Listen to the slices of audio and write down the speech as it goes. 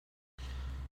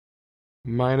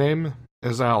My name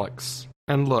is Alex.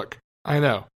 And look, I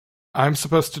know, I'm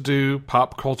supposed to do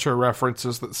pop culture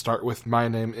references that start with my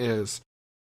name is.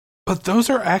 But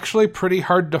those are actually pretty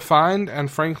hard to find,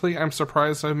 and frankly, I'm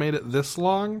surprised I've made it this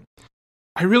long.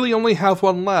 I really only have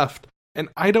one left, and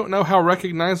I don't know how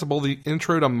recognizable the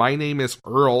intro to My Name is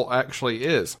Earl actually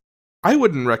is. I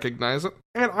wouldn't recognize it,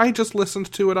 and I just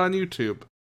listened to it on YouTube.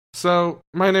 So,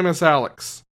 my name is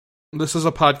Alex. This is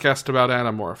a podcast about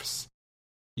Animorphs.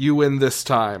 You win this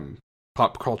time,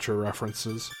 pop culture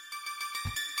references.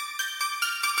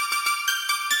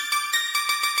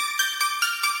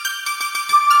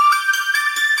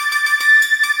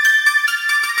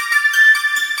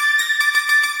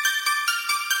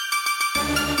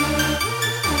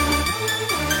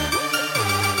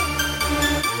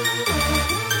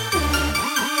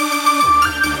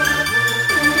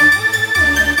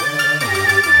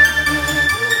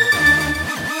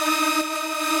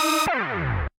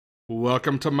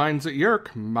 Welcome to Minds at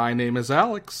Yerk. My name is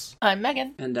Alex. I'm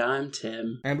Megan. And I'm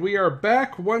Tim. And we are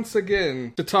back once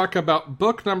again to talk about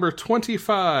book number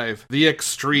 25, The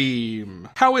Extreme.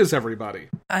 How is everybody?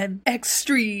 I'm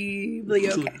extremely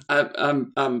okay.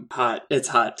 I'm hot. It's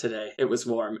hot today. It was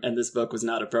warm, and this book was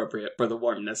not appropriate for the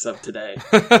warmness of today.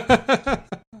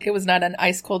 It was not an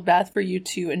ice cold bath for you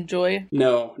to enjoy.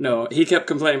 No. He kept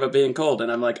complaining about being cold,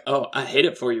 and I'm like, oh, I hate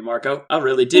it for you, Marco. I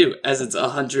really do, as it's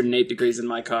 108 degrees in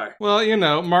my car. Well, you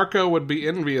know, Marco would be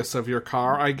envious of your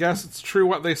car. I guess it's true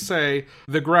what they say,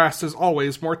 the grass is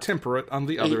always more temperate on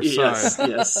the other side.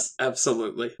 Yes,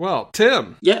 absolutely. Well,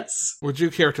 Tim. Yes. Would you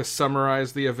care to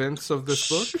summarize the events of this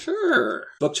book? Sure.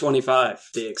 Book 25,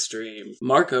 The Extreme.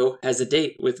 Marco has a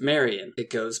date with Marion.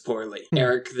 It goes poorly.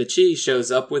 Eric the Chi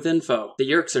shows up with info. The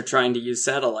Yerks are trying to use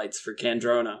satellites for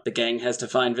Kandrona. The gang has to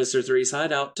find Visser 3's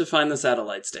hideout to find the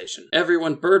satellite station.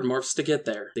 Everyone bird morphs to get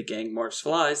there. The gang morphs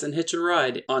flies and hitch a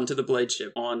ride onto the blade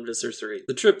ship on Visser 3.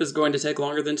 The trip is going to take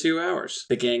longer than 2 hours.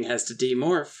 The gang has to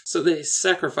demorph, so they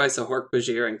sacrifice a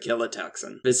Hork-Bajir and kill a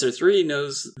Toxin. Visser 3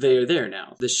 knows they are there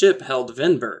now. The ship held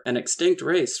Vinber, an extinct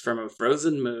race from a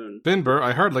frozen moon. Vinber,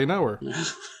 I hardly know her.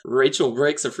 Rachel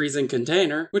breaks a freezing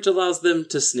container, which allows them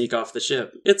to sneak off the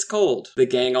ship. It's cold. The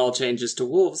gang all changes to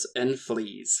wolves and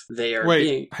flees. They are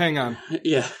hang on.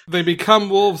 Yeah. They become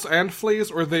wolves and flees,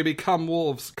 or they become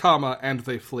wolves, and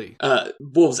they flee?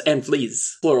 Wolves and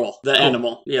fleas. Plural. The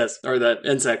animal. Yes. Or the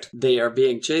insect. They are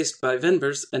being chased by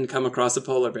Vinbers and come across a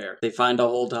polar bear. They find a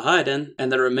hole to hide in,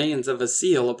 and the remains of a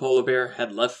seal a polar bear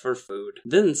had left for food.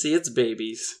 Then see its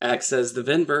babies. Axe says the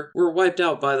Vinber were wiped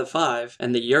out by the Five,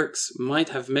 and the Yerks might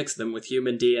have mixed them with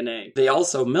human DNA. They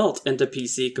also melt into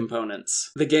PC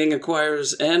components. The gang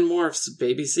acquires and morphs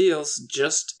baby seals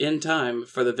just in time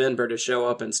for the Vinber to show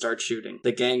up and start shooting.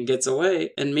 The gang gets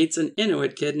away and meets an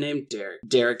Inuit kid named Derek.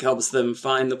 Derek helps them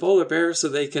find the polar bear so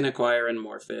they can acquire and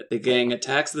morph it. The gang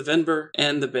attacks the Vinber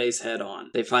and the base head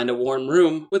on. They find a warm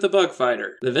room with a bug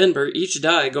fighter. The Vinber each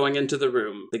die going into the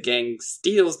room. The gang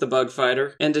steals the bug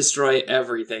fighter and destroy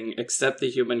everything except the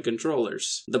human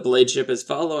controllers. The blade ship is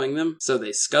following them, so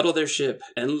they scuttle their ship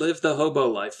and live the hobo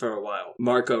life for a while.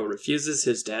 Marco refuses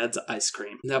his dad's ice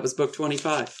cream. That was book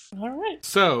 25. All right.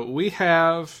 So, we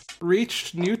have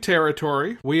reached new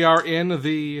territory. We are in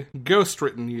the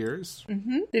Ghost-written years.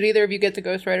 Mm-hmm. Did either of you get the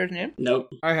Ghost Rider's name?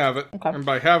 Nope. I have it. Okay. And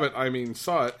by have it, I mean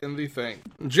saw it in the thing.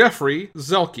 Jeffrey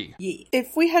Zelke. Yeah.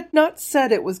 If we had not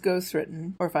said it was Ghost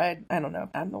Written, or if I don't know,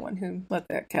 I'm the one who let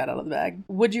that cat out of the bag,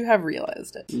 would you have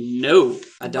realized it? No.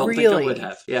 I don't think I would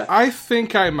have. Yeah. I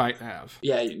think I might have.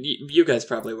 Yeah, you guys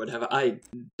probably would have.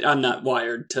 I'm not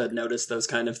wired to notice those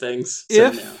kind of things.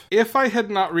 So If I had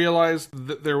not realized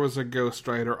that there was a Ghost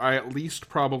Rider, I at least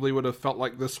probably would have felt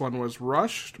like this one was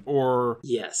rushed or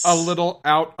a little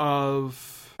out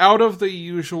of the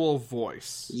usual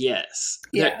voice. Yes.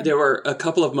 Yeah. There were a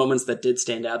couple of moments that did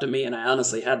stand out to me, and I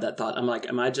honestly had that thought. I'm like,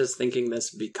 am I just thinking this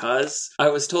because I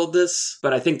was told this?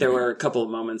 But I think there were a couple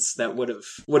of moments that would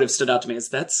have stood out to me as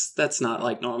that's not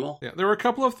like normal. Yeah, there were a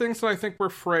couple of things that I think were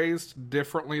phrased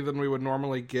differently than we would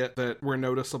normally get that were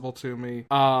noticeable to me.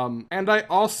 And I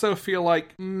also feel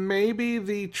like maybe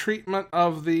the treatment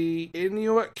of the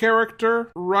Inuit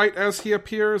character right as he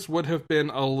appears would have been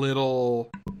a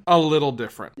little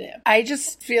different. Yeah. I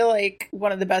just feel like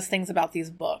one of the best things about these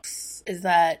books is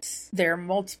that there are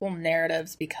multiple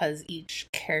narratives because each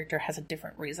character has a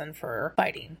different reason for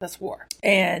fighting this war.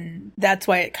 And that's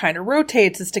why it kind of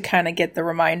rotates, is to kind of get the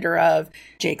reminder of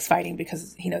Jake's fighting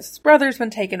because he knows his brother's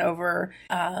been taken over.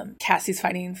 Cassie's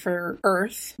fighting for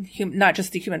Earth, not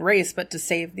just the human race, but to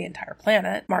save the entire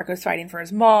planet. Marco's fighting for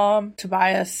his mom.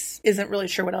 Tobias isn't really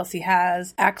sure what else he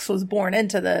has. Axe was born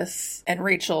into this, and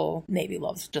Rachel maybe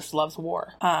loves just just loves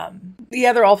war.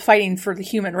 Yeah, they're all fighting for the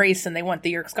human race and they want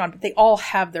the Yeerks gone, but they all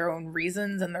have their own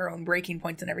reasons and their own breaking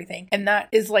points and everything. And that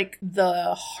is like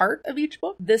the heart of each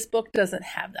book. This book doesn't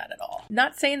have that at all.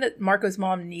 Not saying that Marco's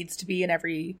mom needs to be in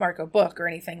every Marco book or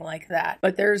anything like that,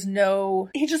 but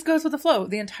he just goes with the flow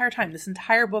the entire time. This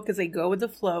entire book is a go with the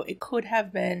flow. It could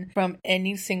have been from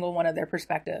any single one of their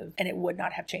perspective and it would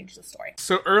not have changed the story.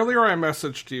 So earlier I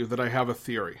messaged you that I have a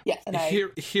theory. Yes, and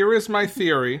here is my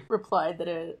theory. Replied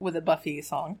that with a Buffy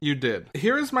song. You did.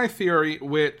 Here is my theory,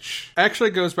 which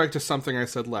actually goes back to something I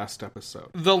said last episode.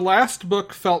 The last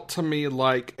book felt to me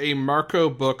like a Marco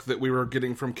book that we were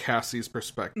getting from Cassie's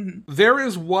perspective. Mm-hmm. There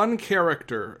is one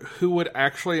character who would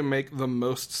actually make the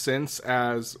most sense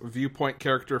as viewpoint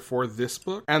character for this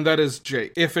book, and that is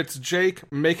Jake. If it's Jake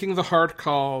making the hard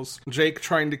calls, Jake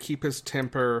trying to keep his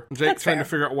temper, Jake trying to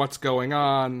figure out what's going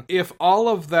on, if all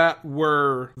of that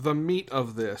were the meat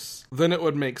of this, then it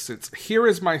would make sense. Here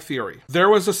is my theory. There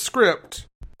was a script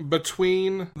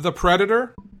between the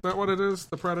Predator. Is that what it is?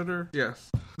 The Predator? Yes.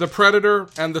 The Predator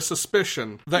and the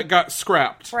Suspicion that got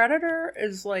scrapped. Predator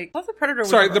is like... I thought the Predator was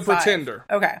Sorry, number the 5. Pretender.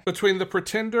 Okay. Between the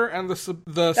Pretender and the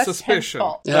that's Suspicion.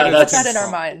 Yeah, that's that in our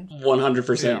mind.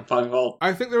 100% my fault.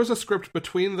 I think there was a script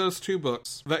between those two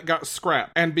books that got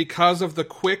scrapped. And because of the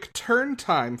quick turn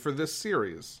time for this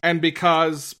series, and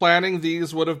because planning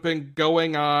these would have been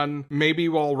going on maybe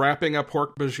while wrapping up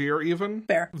Hork-Bajir even,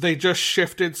 fair, they just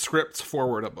shifted scripts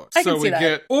forward a book. I can see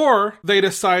that. Or they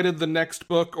decided the next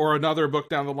book or another book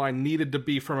down the line needed to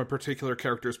be from a particular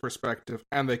character's perspective,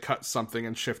 and they cut something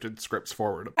and shifted scripts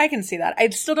forward. I can see that. I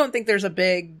still don't think there's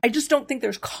I just don't think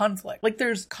there's conflict. Like,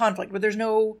 there's conflict, but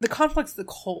the conflict's the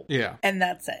cold. Yeah. And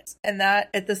that's it. And that,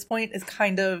 at this point, is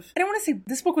kind of, I don't want to say,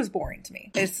 this book was boring to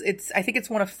me. I think it's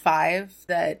one of 5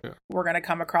 that we're going to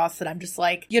come across that I'm just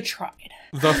like, you tried.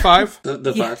 The 5? The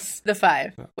 5. Yes, the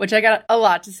 5. Yeah. Which I got a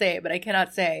lot to say, but I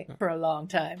cannot say for a long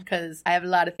time, because I have a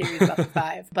lot of theories about the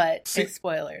 5, but it's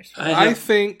spoilers.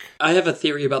 I have a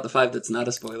theory about the 5 that's not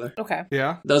a spoiler. Okay.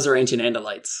 Yeah. Those are ancient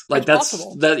Andalites. Like, that's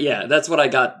what I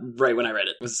got right when I read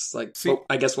it. It was like,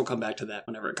 I guess we'll come back to that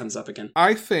whenever it comes up again.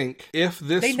 I think if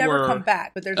this They never come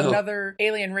back, but there's another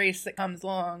alien race that comes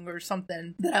along or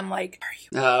something that I'm like,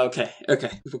 are you? Okay.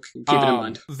 We'll keep it in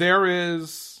mind. There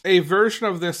is a version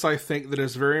of this, I think, that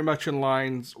is very much in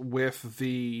lines with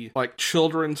the, like,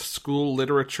 children's school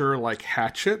literature, like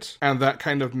Hatchet, and that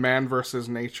kind of man versus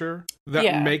nature.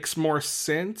 That makes more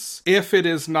sense if it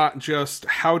is not just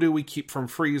how do we keep from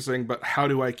freezing, but how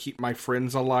do I keep my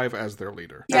friends alive as their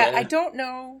leader. Yeah, I don't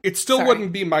know. It still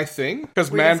wouldn't be my thing,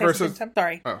 because man versus...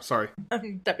 Sorry. Oh, sorry.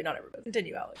 I'm stepping on everybody.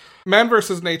 Continue, Alex. Man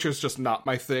versus nature is just not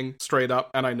my thing, straight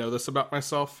up, and I know this about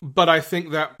myself. But I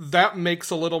think that makes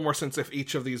a little more sense if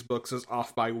each of these books is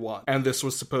off by 1. And this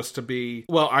was supposed to be,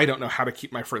 well, I don't know how to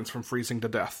keep my friends from freezing to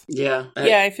death. Yeah.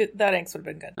 I feel that angst would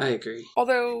have been good. I agree.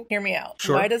 Although, hear me out.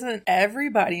 Sure. Why doesn't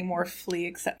everybody more flee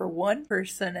except for one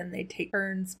person and they take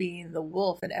turns being the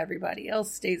wolf and everybody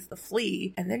else stays the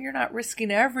flea? And then you're not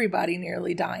risking everybody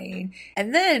nearly dying.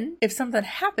 And then, if something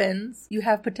happens, you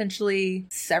have potentially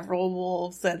several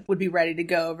wolves that would be ready to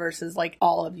go versus like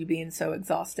all of you being so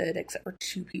exhausted except for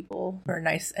 2 people who are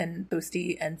nice and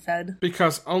toasty and fed.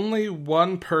 Because only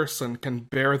one person can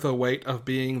bear the weight of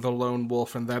being the lone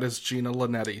wolf, and that is Gina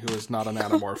Linetti, who is not an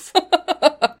Animorph.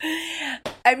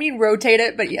 I mean, rotate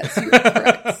it, but yes, you are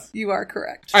correct. You are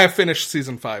correct. I have finished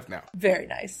season 5 now. Very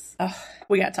nice.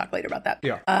 We gotta talk later about that.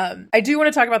 Yeah. I do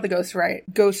want to talk about the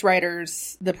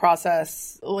ghostwriters, the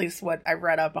process, at least what I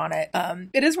read up on it.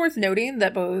 It is worth noting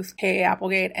that both K.A.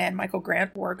 Applegate and Michael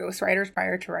Grant were ghostwriters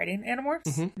prior to writing Animorphs.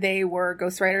 Mm-hmm. They were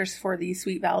ghostwriters for the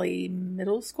Sweet Valley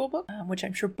Middle School book, which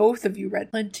I'm sure both of you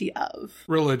read plenty of.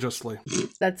 Religiously.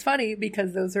 That's funny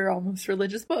because those are almost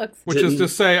religious books. Which is to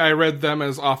say, I read them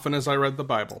as often as I read the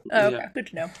Bible. Oh, okay. Yeah. Good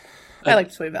to know. I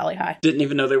liked Sweet Valley High. Didn't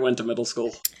even know they went to middle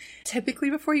school. Typically,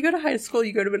 before you go to high school,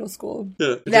 you go to middle school.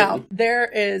 Yeah, now, there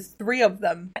is 3 of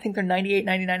them. I think they're 98,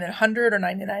 99, and 100, or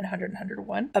 99, 100, and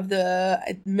 101 of the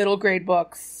middle grade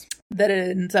books that it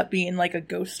ends up being like a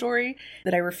ghost story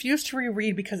that I refuse to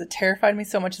reread because it terrified me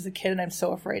so much as a kid, and I'm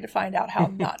so afraid to find out how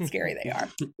not scary they are.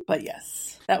 But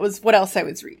yes, that was what else I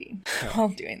was reading while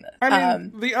doing this. I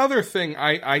mean, the other thing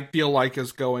I feel like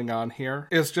is going on here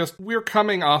is just we're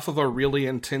coming off of a really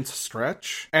intense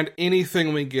stretch, and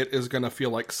anything we get is going to feel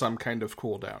like some kind of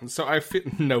cool down. So I feel,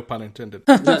 no pun intended.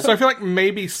 So I feel like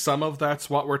maybe some of that's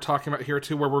what we're talking about here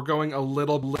too, where we're going a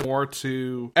little more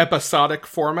to episodic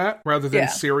format rather than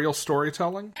serial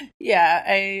storytelling. Yeah,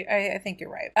 I think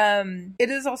you're right. It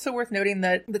is also worth noting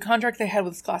that the contract they had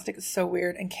with Scholastic is so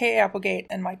weird, and K. Applegate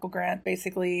and Michael Grant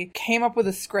basically came up with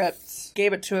a script,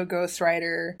 gave it to a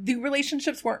ghostwriter. The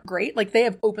relationships weren't great. Like, they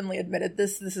have openly admitted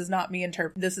this. This is not me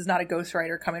this is not a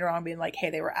ghostwriter coming around being like,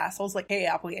 hey, they were assholes. Like, K.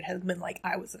 Applegate has been like,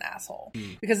 I was an asshole.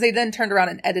 Because they then turned around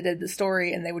and edited the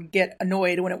story, and they would get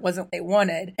annoyed when it wasn't what they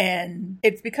wanted. And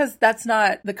it's because that's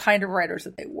not the kind of writers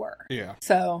that they were. Yeah.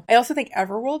 So I also think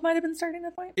Everworld might have been starting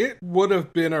that point. It would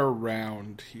have been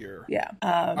around here. Yeah.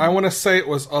 I want to say it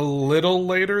was a little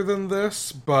later than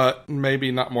this, but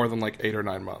maybe not more than like 8 or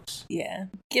 9 months. Yeah.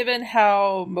 Given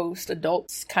how most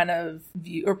adults kind of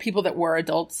view, or people that were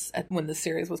adults when the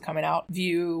series was coming out,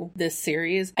 view this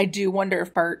series, I do wonder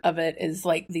if part of it is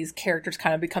like these characters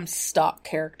kind of become stock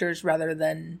characters rather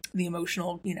than the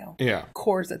emotional,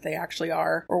 cores that they actually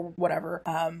are, or whatever.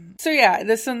 So yeah,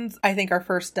 this one's, I think, our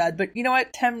first dud. But you know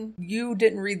what, Tim, you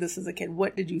didn't read this as a kid.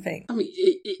 What did you think? I mean,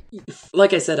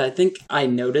 like I said, I think I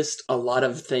noticed a lot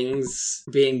of things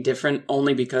being different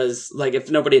only because, like,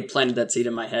 if nobody had planted that seed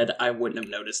in my head, I wouldn't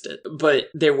have noticed it. But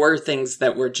there were things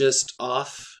that were just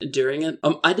off during it.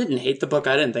 I didn't hate the book.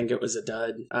 I didn't think it was a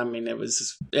dud. I mean,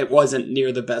 it wasn't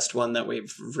near the best one that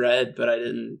we've read, but I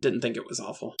didn't think it was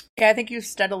awful. Yeah, I think you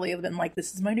steadily have been like,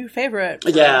 this is my new favorite.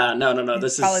 Yeah, no.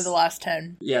 This probably is the last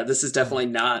 10. Yeah, this is definitely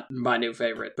not my new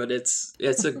favorite, but it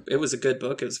was a good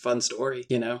book. It was a fun story,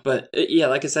 But yeah,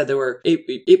 like I said,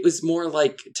 it was more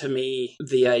like, to me,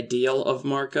 the ideal of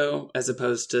Marco as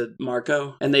opposed to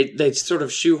Marco, and they sort of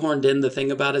shoehorned in the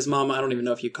thing about his mom. I don't even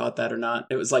know if you caught that or not.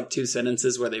 It was like 2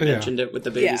 sentences where they mentioned it with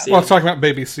the baby seal. Well, I was talking about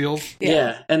baby seals.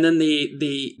 Yeah. And then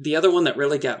the other one that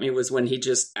really got me was when he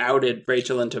just outed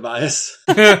Rachel and Tobias.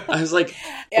 I was like,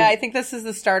 yeah, I think this is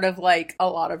the start of like a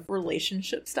lot of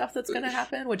relationship stuff that's going to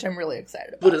happen, which I'm really excited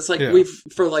about. But it's like we've,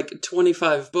 for like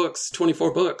 24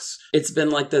 books, it's been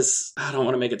like this, I don't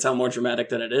want to make it sound more dramatic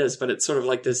than it is, but it's sort of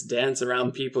like this dance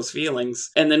around people's feelings.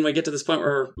 And then we get to this point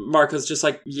where Marco's just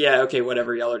like, yeah, okay,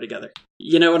 whatever, y'all are together.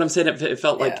 You know what I'm saying? It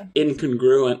felt like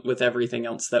incongruent with everything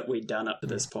else that we'd done up to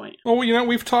this point. Well,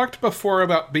 we've talked before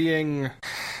about being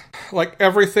like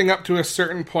everything up to a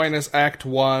certain point is Act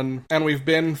 1, and we've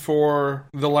been for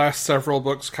the last several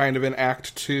books kind of in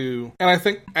Act 2. And I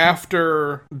think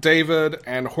after David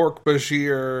and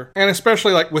Hork-Bajir, and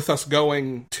especially like with us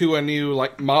going to a new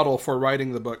like model for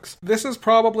writing the books, this is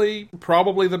probably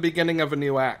the beginning of a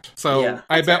new act. So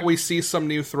I bet we see some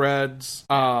new threads.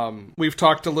 We've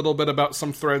talked a little bit about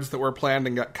some threads that were planned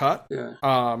and got cut.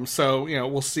 Yeah. So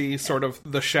we'll see sort of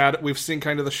the shadow. We've seen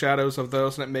kind of the shadows of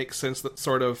those, and it makes sense that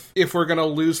sort of if we're going to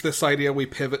lose this idea, we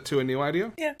pivot to a new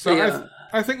idea. Yeah. So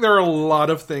I think there are a lot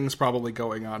of things probably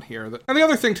going on here. And the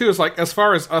other thing, too, is, like, as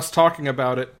far as us talking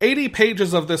about it, 80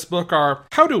 pages of this book are,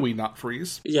 how do we not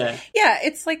freeze? Yeah. Yeah,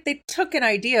 it's like they took an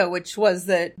idea, which was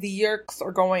that the Yeerks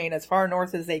are going as far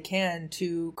north as they can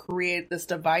to create this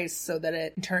device so that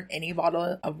it can turn any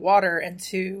bottle of water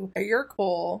into a Yeerk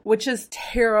hole, which is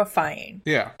terrifying.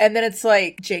 Yeah. And then it's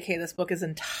like, JK, this book is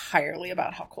entirely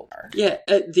about how cold they are. Yeah,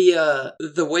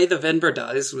 the way the Venber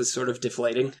dies was sort of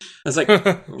deflating. I was like,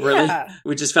 really? Yeah.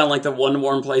 We just found like the one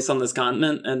warm place on this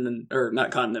continent, or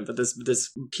not continent, but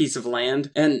this piece of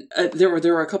land. And there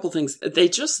were a couple things. They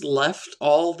just left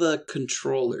all the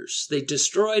controllers. They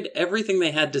destroyed everything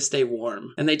they had to stay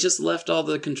warm, and they just left all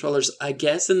the controllers. I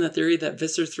guess in the theory that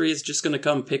Visser 3 is just going to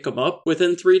come pick them up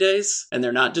within 3 days, and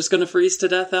they're not just going to freeze to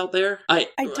death out there. I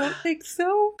don't think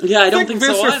so. Yeah, I don't think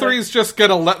so. Visser 3 is just going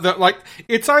to let them, like,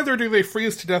 it's either do they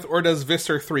freeze to death or does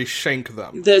Visser 3 shank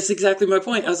them? That's exactly my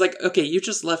point. I was like, okay, you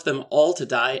just left them all to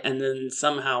die, and then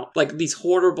somehow, like, these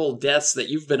horrible deaths that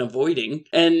you've been avoiding,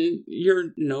 and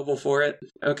you're noble for it.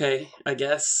 Okay, I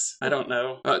guess. I don't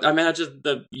know. I imagine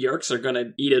the Yeerks are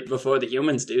gonna eat it before the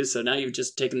humans do, so now you've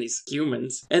just taken these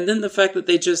humans. And then the fact that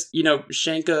they just,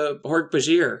 shank a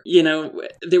Hork-Bajir,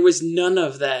 there was none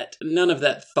of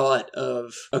that thought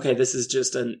of, okay, this is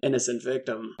just an innocent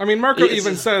victim. I mean, Marco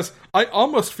even says, I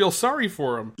almost feel sorry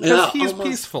for him, because he's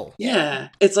peaceful. Yeah.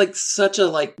 It's like such a,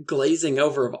 like, glazing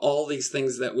over of all these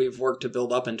things that we've worked to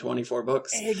build up in 24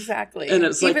 books. Exactly. And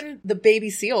it's even the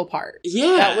baby seal part.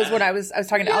 Yeah. That was what I was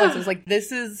talking to Alex. I was like,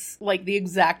 this is like the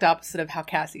exact opposite of how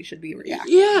Cassie should be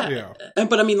reacting. Yeah.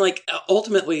 But I mean, like,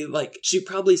 ultimately, like, she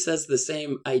probably says the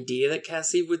same idea that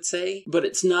Cassie would say, but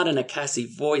it's not in a Cassie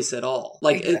voice at all.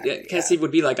 Like, Cassie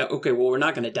would be like, okay, well, we're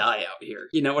not going to die out here.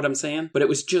 You know what I'm saying? But it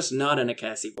was just not in a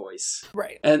Cassie voice. voice.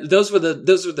 Right. And those were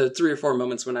the 3 or 4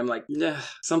 moments when I'm like, nah,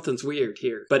 something's weird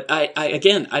here. But I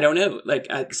don't know.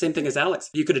 Like, same thing as Alex.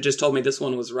 You could have just told me this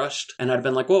one was rushed, and I'd have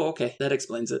been like, whoa, okay, that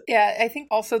explains it. Yeah, I think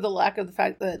also the lack of the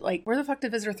fact that, like, where the fuck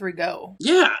did Visitor 3 go?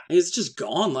 Yeah, he's just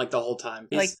gone, like, the whole time.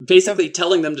 He's Like, basically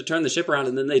telling them to turn the ship around,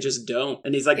 and then they just don't.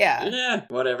 And he's like, Yeah.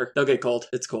 whatever. They'll get cold.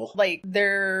 It's cool. Like,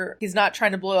 he's not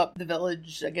trying to blow up the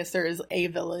village. I guess there is a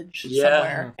village Yeah.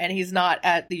 somewhere. And he's not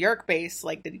at the Yerk base.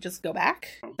 Like, did he just go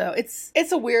back? So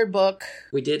it's a weird book.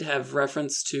 We did have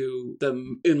reference to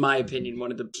in my opinion,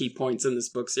 one of the key points in this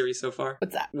book series so far.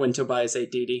 What's that? When Tobias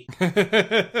ate Dee Dee.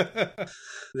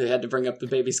 They had to bring up the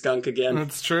baby skunk again.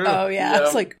 That's true. Oh, yeah. Yeah. I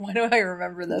was like, why do I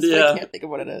remember this? Yeah. But I can't think of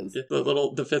what it is.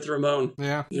 The fifth Ramon.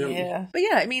 Yeah. Yeah. But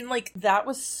yeah, I mean, like, that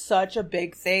was such a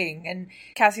big thing. And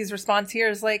Cassie's response here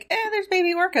is like, there's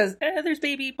baby orcas. There's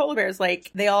baby polar bears.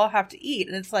 Like, they all have to eat.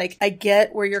 And it's like, I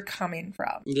get where you're coming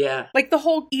from. Yeah. Like, the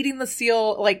whole eating the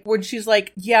seal, like, when she's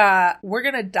like, yeah, we're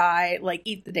gonna die, like,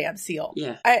 eat the damn seal.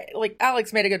 Yeah.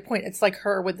 Alex made a good point. It's like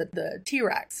her with the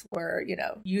T-Rex, where,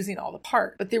 using all the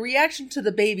parts. But the reaction to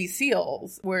the baby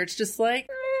seals, where it's just like,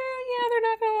 yeah, they're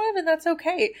not gonna live, and that's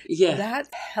okay. Yeah. That's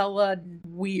hella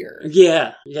weird.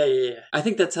 Yeah. I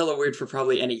think that's hella weird for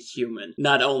probably any human,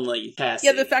 not only Cassie.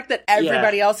 Yeah, the fact that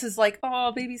everybody else is like,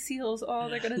 oh, baby seals, oh,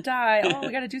 they're gonna die, oh,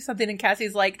 we gotta do something, and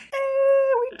Cassie's like,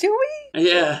 do we?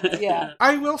 Yeah. Yeah.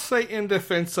 I will say in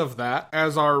defense of that,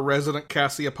 as our resident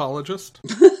Cassie apologist,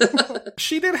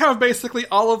 she did have basically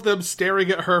all of them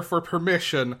staring at her for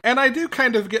permission, and I do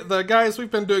kind of get the, guys, we've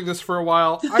been doing this for a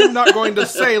while, I'm not going to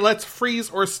say let's freeze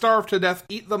or starve to death,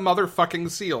 eat the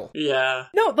motherfucking seal. Yeah.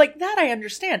 No, like, that I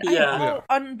understand. Yeah. I'm all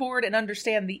on board and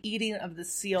understand the eating of the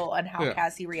seal and how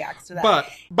Cassie reacts to that. But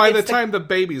by the It's time the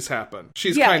babies happen,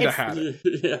 she's kind of had it.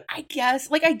 Yeah. I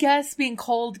guess being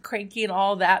cold, cranky, and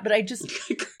all that, but I just,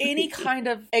 any kind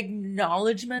of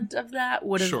acknowledgement of that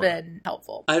would have been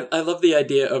helpful. I love the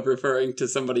idea of referring to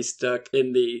somebody stuck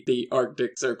in the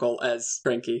Arctic Circle as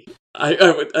cranky.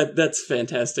 That's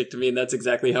fantastic to me, and that's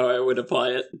exactly how I would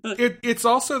apply it. It's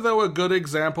also, though, a good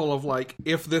example of, like,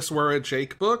 if this were a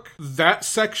Jake book, that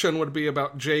section would be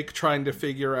about Jake trying to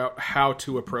figure out how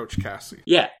to approach Cassie.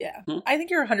 Yeah. Yeah. I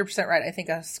think you're 100% right. I think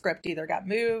a script either got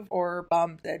moved or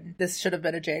bumped, and this should have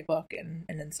been a Jake book and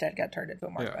instead got turned into a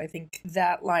Marco. Yeah. I think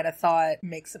that line of thought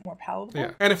makes it more palatable.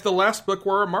 Yeah. And if the last book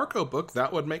were a Marco book,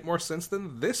 that would make more sense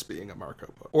than this being a Marco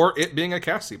book. Or it being a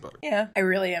Cassie book. Yeah, I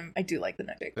really am. I do like the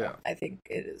next Jake book. Yeah. I think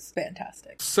it is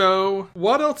fantastic. So,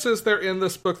 what else is there in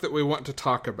this book that we want to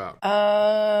talk about?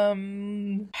 How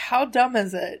dumb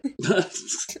is it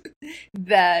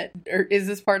that, or is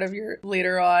this part of your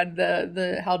later on,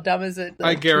 the how dumb is it?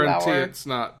 I guarantee 2 hour? it's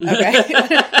not. Okay.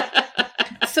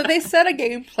 So they set a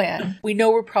game plan. We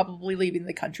know we're probably leaving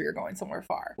the country or going somewhere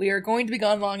far. We are going to be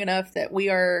gone long enough that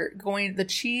the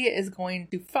Chee is going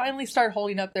to finally start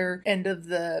holding up their end of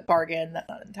the bargain. That's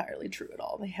not entirely true at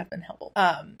all. They have been helpful.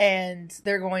 And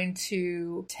they're going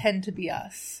to tend to be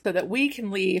us so that we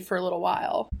can leave for a little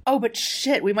while. Oh, but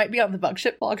shit, we might be on the bug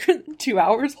ship longer than 2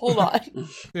 hours. Hold on.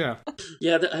 Yeah.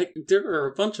 Yeah, there are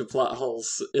a bunch of plot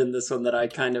holes in this one that I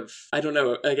don't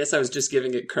know, I guess I was just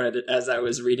giving it credit as I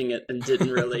was reading it and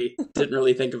didn't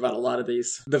really think about a lot of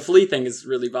these. The flea thing is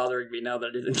really bothering me now that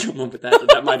I didn't come up with that.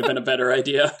 That might have been a better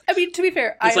idea. I mean, to be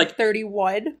fair, I'm like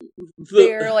 31.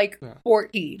 They're like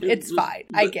 14. It's fine.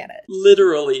 I get it.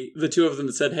 Literally, the two of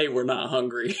them said, "Hey, we're not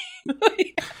hungry."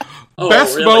 Oh,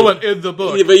 Best really? moment in the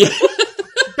book. Yeah, but yeah.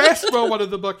 Best moment of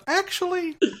the book.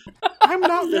 Actually, I'm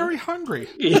not very hungry.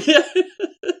 Yeah.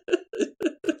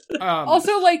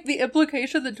 Also, like, the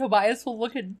implication that Tobias will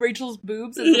look at Rachel's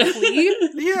boobs as a flea.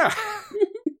 Yeah.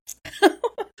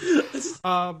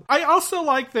 I also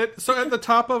like that, so at the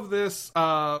top of this,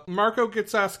 Marco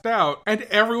gets asked out, and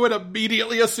everyone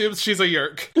immediately assumes she's a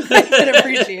Yerk. I can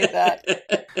appreciate that.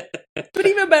 But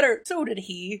even better, so did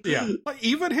he. Yeah. Like,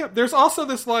 even him. There's also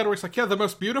this line where he's like, yeah, the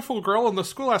most beautiful girl in the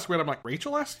school asked me, and I'm like,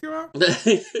 Rachel asked you out?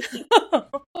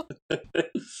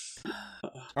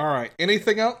 All right.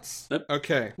 Anything else? Nope.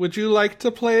 Okay. Would you like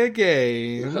to play a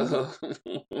game?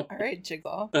 All right,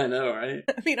 Jigsaw. I know, right?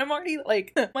 I mean, I'm already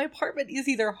like, my apartment is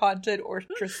either haunted or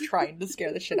just trying to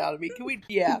scare the shit out of me. Can we?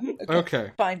 Yeah.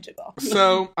 Okay. Fine, Jigsaw.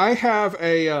 So, I have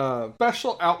a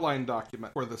special outline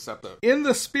document for this episode. In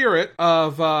the spirit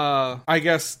of, I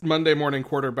guess, Monday morning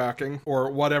quarterbacking, or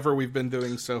whatever we've been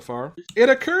doing so far, it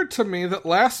occurred to me that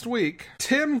last week,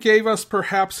 Tim gave us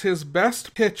perhaps his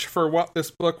best pitch for what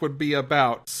this book would be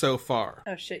about so far.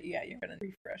 Oh shit, yeah, you're gonna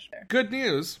refresh there. Good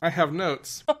news, I have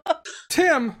notes.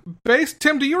 Tim,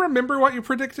 do you remember what you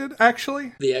predicted,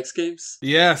 actually? The X Games?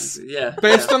 Yes. Yeah.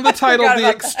 Based on the title, Forgot The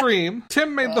about Extreme,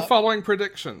 Tim made the following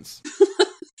predictions.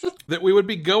 that we would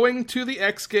be going to the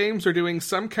X Games or doing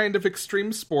some kind of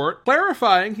extreme sport.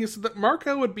 Clarifying, he said that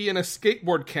Marco would be in a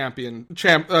skateboard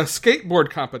skateboard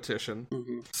competition.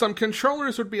 Some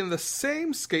controllers would be in the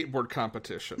same skateboard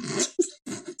competition.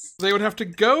 They would have to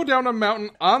go down a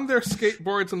mountain on their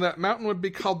skateboards, and that mountain would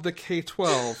be called the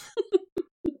K-12.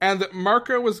 And that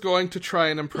Marco was going to try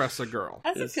and impress a girl.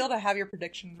 How does it feel to have your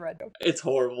predictions read? It's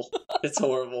horrible. It's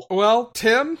horrible. Well,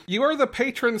 Tim, you are the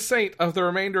patron saint of the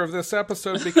remainder of this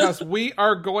episode because we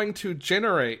are going to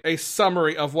generate a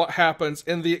summary of what happens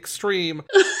in the extreme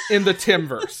in the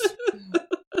Timverse.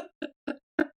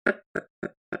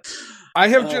 I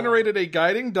have generated a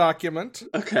guiding document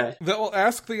that will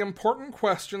ask the important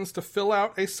questions to fill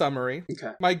out a summary.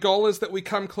 Okay. My goal is that we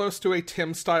come close to a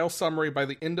Tim-style summary by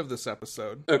the end of this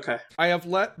episode. Okay. I have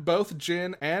let both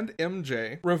Jin and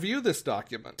MJ review this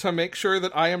document to make sure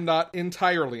that I am not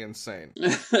entirely insane.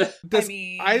 Does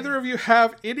either of you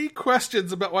have any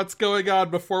questions about what's going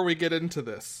on before we get into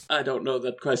this? I don't know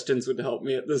that questions would help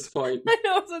me at this point. I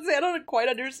know, I was going to say, I don't quite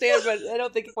understand, but I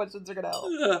don't think questions are going to help.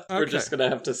 We're just going to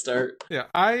have to start. Yeah,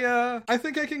 I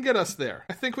think I can get us there.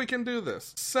 I think we can do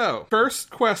this. So,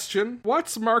 first question,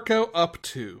 what's Marco up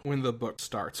to when the book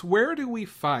starts? Where do we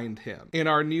find him in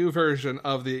our new version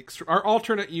of our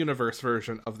alternate universe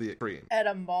version of the Extreme? At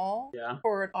a mall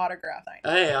for an autograph signing.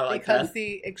 Hey, I like because that.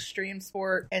 the extreme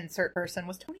sport insert person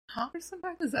was Tony Hawk or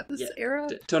something? Is that this era?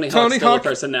 Tony Hawk's still a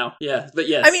person now. Yeah, but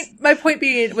yes. I mean, my point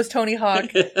being, was Tony Hawk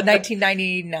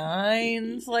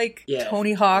 1999's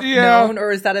Tony Hawk known,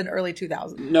 or is that an early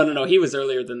 2000s? No. He was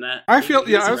earlier than that. I feel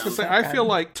I feel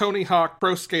like Tony Hawk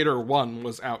Pro Skater 1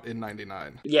 was out in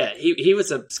 99. Yeah, he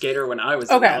was a skater when I was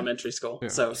in elementary school. Yeah.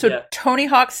 So Tony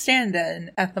Hawk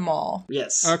stand-in at the mall.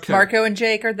 Yes. Okay. Marco and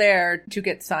Jake are there to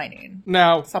get signing.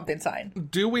 Now, something signed.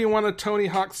 Do we want a Tony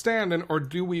Hawk stand-in or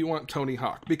do we want Tony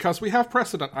Hawk? Because we have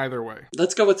precedent either way.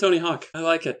 Let's go with Tony Hawk. I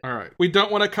like it. All right. We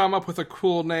don't want to come up with a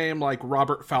cool name like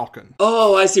Robert Falcon.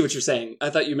 Oh, I see what you're saying. I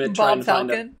thought you meant trying to Falcon?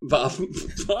 find a Bob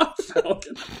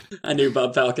Falcon. I knew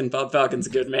Bob Falcon. Bob Falcon's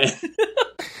a good man.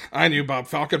 I knew Bob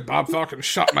Falcon. Bob Falcon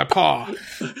shot my paw.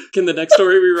 Can the next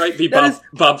story we write be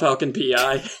Bob Falcon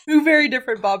P.I.? Two very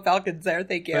different Bob Falcons there.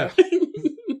 Thank you.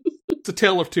 It's a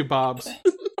tale of two Bobs.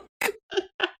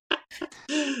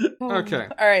 Okay.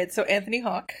 All right, so Anthony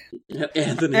Hawk.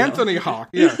 Anthony Hawk,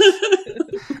 yes.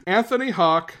 Anthony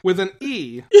Hawk with an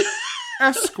E.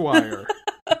 Esquire.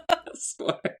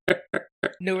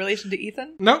 No relation to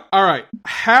Ethan? Nope. All right.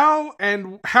 How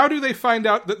do they find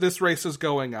out that this race is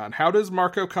going on? How does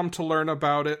Marco come to learn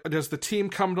about it? Does the team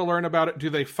come to learn about it? Do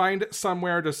they find it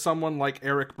somewhere? Does someone like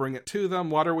Eric bring it to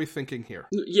them? What are we thinking here?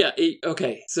 Yeah,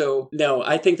 okay. So, no,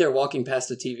 I think they're walking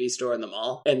past a TV store in the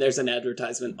mall, and there's an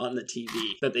advertisement on the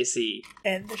TV that they see.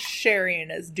 And the Sharian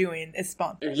is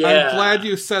sponsored. Yeah. I'm glad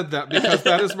you said that, because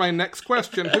that is my next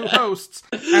question. Who hosts?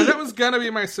 And that was going to be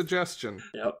my suggestion.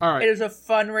 Yep. All right. It is a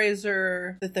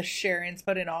fundraiser that the Sharian's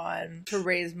putting on to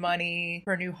raise money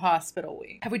for a new hospital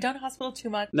week. Have we done hospital too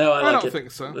much? No, I don't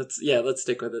think so. Let's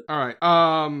stick with it. All right.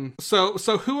 So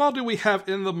who all do we have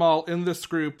in the mall in this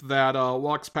group that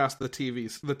walks past the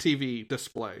TV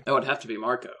display? That would have to be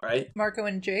Marco, right? Marco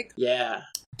and Jake? Yeah.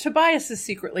 Tobias is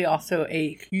secretly also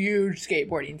a huge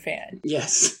skateboarding fan.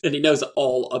 Yes, and he knows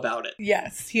all about it.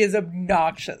 Yes, he is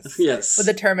obnoxious. Yes. With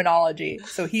the terminology.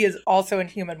 So he is also in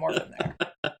Human Morphin there.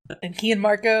 And he and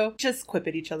Marco just quip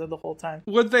at each other the whole time.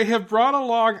 Would they have brought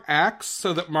along Axe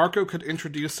so that Marco could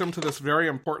introduce him to this very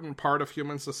important part of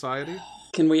human society?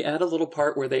 Can we add a little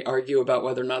part where they argue about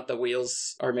whether or not the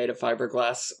wheels are made of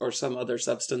fiberglass or some other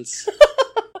substance?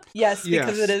 Yes,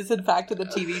 because it is in fact in the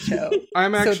TV show.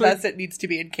 So thus it needs to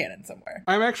be in canon somewhere.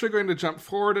 I'm actually going to jump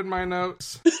forward in my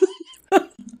notes.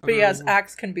 But yes,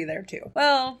 Axe can be there too.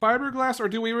 Well, fiberglass, or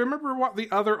do we remember what the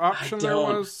other option there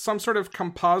was? Some sort of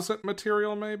composite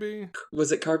material, maybe?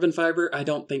 Was it carbon fiber? I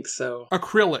don't think so.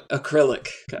 Acrylic.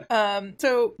 Okay.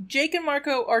 So Jake and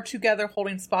Marco are together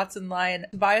holding spots in line.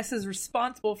 Tobias is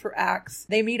responsible for Axe.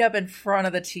 They meet up in front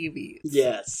of the TVs.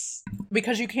 Yes.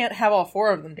 Because you can't have all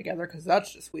four of them together, because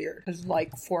that's just weird. Because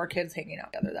like 4 kids hanging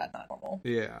out together, that's not normal.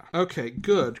 Yeah. Okay,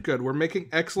 good. We're making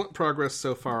excellent progress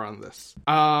so far on this.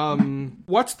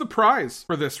 What's the prize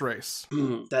for this race?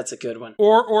 That's a good one.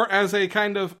 Or as a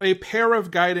kind of a pair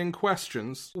of guiding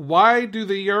questions, why do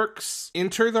the Yeerks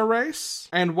enter the race?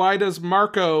 And why is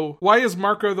Marco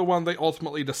the one they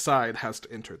ultimately decide has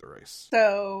to enter the race?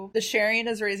 So the Sharian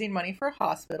is raising money for a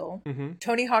hospital. Mm-hmm.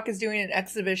 Tony Hawk is doing an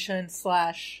exhibition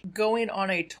 / going going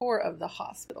on a tour of the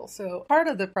hospital. So part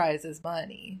of the prize is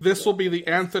money. This will be the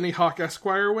Anthony Hawk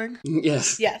Esquire wing?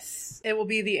 Yes. Yes, it will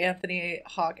be the Anthony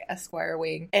Hawk Esquire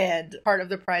wing, and part of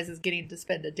the prize is getting to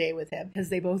spend a day with him because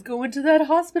they both go into that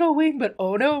hospital wing, but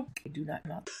oh no, they do not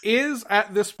come out. Is,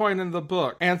 at this point in the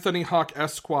book, Anthony Hawk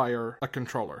Esquire a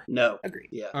controller? No. Agreed.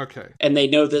 Yeah. Okay. And they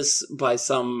know this by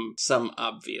some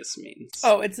obvious means.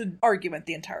 Oh, it's an argument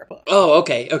the entire book. Oh,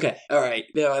 okay. All right.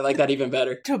 Yeah, I like that even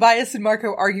better. Tobias and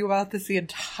Marco argue about this the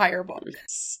entire book.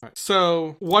 Right.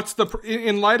 So, what's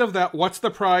in light of that, what's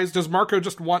the prize? Does Marco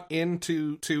just want in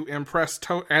to impress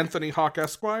Anthony Hawk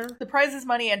Esquire? The prize is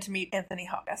money and to meet Anthony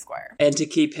Hawk Esquire. And to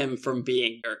keep him from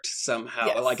being irked somehow.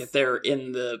 Yes. Like if they're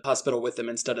in the hospital with him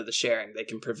instead of the sharing, they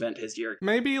can prevent his yerk.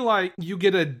 Maybe, like, you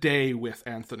get a day with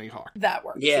Anthony Hawk. That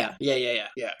works. Yeah.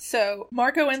 So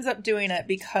Marco ends up doing it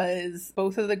because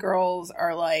both of the girls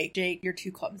are like, Jake, you're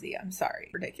too clumsy. I'm sorry.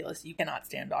 Ridiculous. You cannot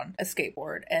stand on a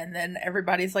skateboard. And then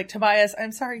everybody's like, Tobias,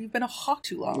 I'm sorry. You've been a hawk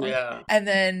too long. Yeah. And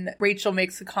then Rachel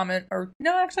makes a comment, or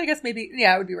no, actually, I guess maybe,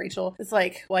 yeah, it would be Rachel. It's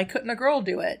like, why couldn't a girl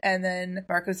do it? And then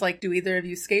Marco's like, do either of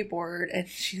you skateboard? And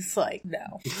she's like,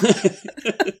 no.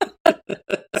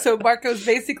 So Marco's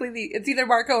basically it's either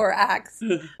Marco or Axe,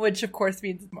 which of course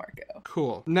means Marco.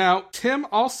 Cool. Now, Tim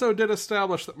also did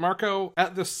establish that Marco,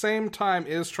 at the same time,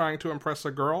 is trying to impress a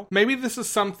girl. Maybe this is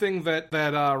something that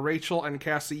Rachel and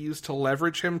Cassie used to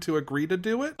leverage him to agree to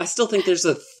do it. I still think there's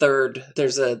a third.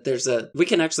 We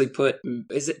can actually put,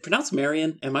 is it pronounced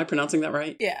Marion? Am I pronouncing that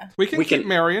right? Yeah. We can keep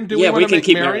Marion. Do we we want to can make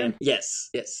keep Marion? Yes.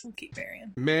 We'll keep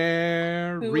Marion.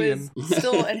 Marion. Who is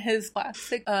still in his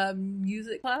classic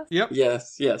music class. Yep.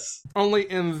 Yes.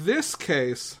 Only in this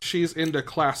case, she's into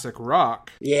classic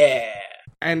rock. Yeah.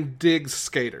 And digs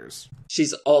skaters.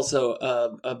 She's also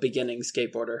a beginning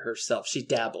skateboarder herself. She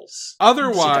dabbles.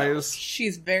 Otherwise,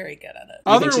 she's very good at it.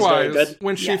 Otherwise,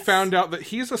 when she found out that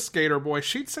he's a skater boy,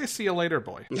 she'd say, see you later,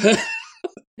 boy.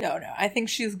 No, I think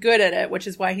she's good at it, which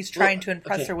is why he's trying to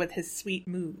impress her with his sweet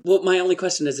moves. Well, my only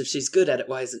question is, if she's good at it,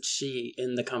 why isn't she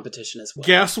in the competition as well?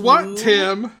 Guess what,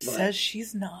 Tim? Says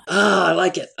she's not. Ah, I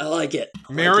like it.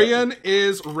 Marion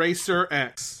is Racer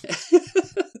X.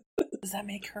 Does that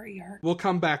make her a yerk? We'll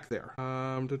come back there.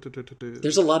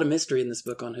 There's a lot of mystery in this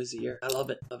book on who's a yerk. I love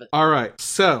it. All right,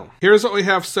 so here's what we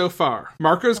have so far.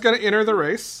 Marco's going to enter the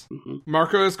race. Mm-hmm.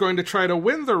 Marco is going to try to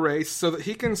win the race so that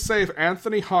he can save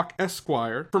Anthony Hawk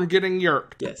Esquire from getting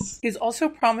yerked. Yes. He's also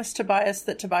promised Tobias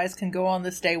that Tobias can go on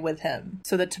this day with him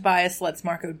so that Tobias lets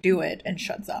Marco do it and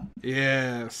shuts up.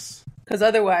 Yes. Because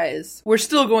otherwise, we're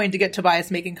still going to get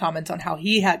Tobias making comments on how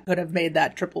he could have made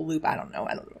that triple loop. I don't know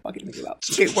fucking think about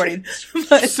skateboarding.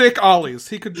 But sick ollies.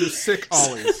 He could do sick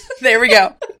ollies. There we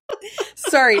go.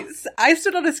 Sorry, I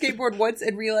stood on a skateboard once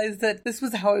and realized that this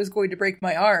was how I was going to break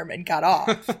my arm and got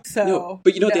off. So, no,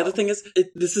 but the other thing is,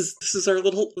 this is our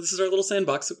little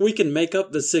sandbox. We can make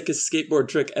up the sickest skateboard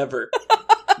trick ever.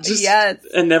 Yes.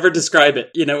 And never describe it.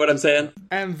 You know what I'm saying?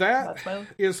 And that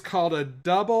is called a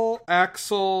double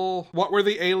axle. What were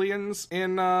the aliens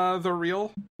in the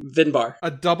reel? Vinbar. A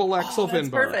double axle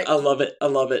Vinbar. Perfect. I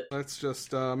love it. Let's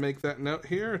just make that note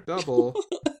here. Double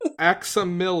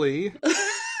axamilli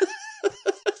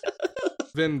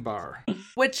Vinbar.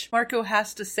 Which Marco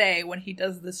has to say when he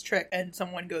does this trick and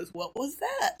someone goes, what was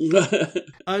that?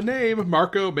 A name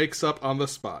Marco makes up on the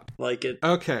spot. Like it.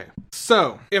 Okay,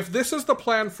 so if this is the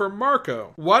plan for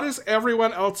Marco, what is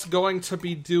everyone else going to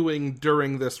be doing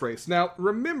during this race? Now,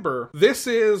 remember, this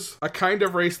is a kind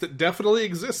of race that definitely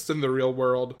exists in the real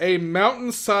world. A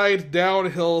mountainside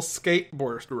downhill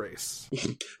skateboard race.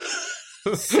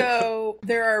 So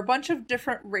there are a bunch of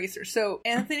different racers. So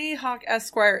Anthony Hawk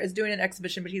Esquire is doing an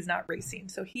exhibition, but he's not racing.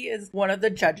 So he is one of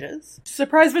the judges.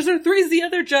 Surprise, Mr. 3 is the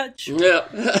other judge. Yeah.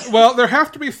 Well, there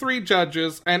have to be 3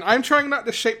 judges, and I'm trying not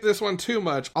to shape this one too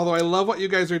much, although I love what you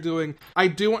guys are doing. I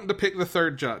do want to pick the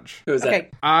 3rd judge. Who is that?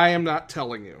 I am not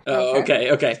telling you. Oh,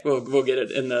 okay. We'll get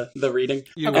it in the reading.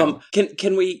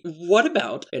 Can we, what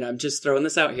about, and I'm just throwing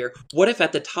this out here, what if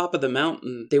at the top of the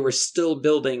mountain they were still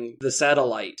building the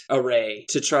satellite array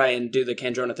to try and do the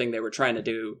Kandrona thing they were trying to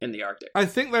do in the Arctic? I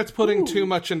think that's putting too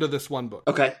much into this one book.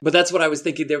 Okay, but that's what I was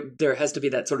thinking. There has to be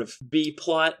that sort of B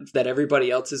plot that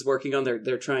everybody else is working on.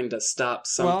 They're trying to stop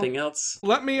something else.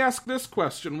 Let me ask this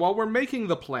question while we're making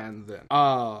the plan then.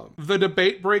 The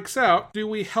debate breaks out. Do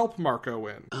we help Marco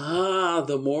win? Ah,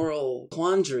 the moral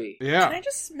quandary. Yeah. Can I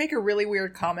just make a really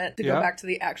weird comment to go back to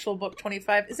the actual book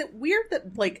 25? Is it weird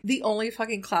that, like, the only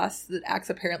fucking class that Axe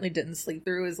apparently didn't sleep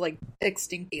through is, like,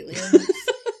 extinct aliens?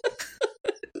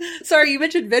 Sorry, you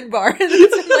mentioned Vinbar. And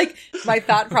it's been, like, my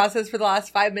thought process for the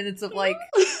last 5 minutes of, like,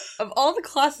 of all the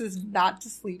classes not to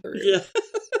sleep through. Yeah.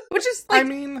 Which is, like, I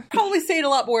mean, probably saying a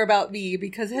lot more about me,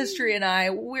 because history and I,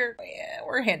 we're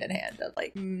hand in hand.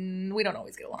 Like, we don't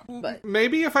always get along, but...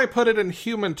 maybe if I put it in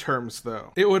human terms,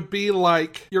 though, it would be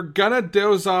like, you're gonna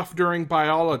doze off during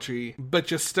biology,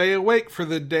 but you stay awake for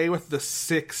the day with the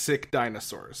sick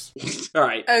dinosaurs. All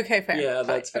right. Okay, fair. Yeah, Fine,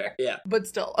 that's fair. okay. Yeah. But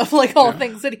still, of, like, all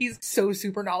things that he's so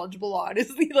super knowledgeable on is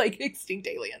the, like, extinct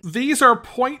aliens. These are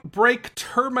point-break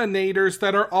Terminators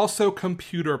that are also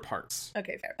computer parts.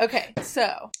 Okay, fair. Okay,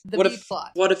 so, the What B if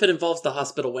plot. what if it involves the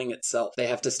hospital wing itself? They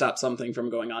have to stop something from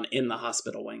going on in the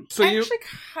hospital wing. So I you... actually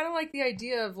kind of like the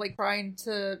idea of, like, trying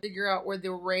to figure out where the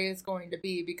array is going to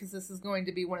be, because this is going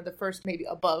to be one of the first maybe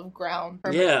above ground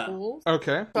permanent Yeah. pools.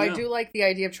 Okay. So Yeah. I do like the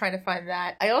idea of trying to find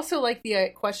that. I also like the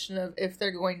question of if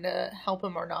they're going to help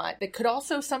him or not. They could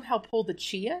also somehow pull the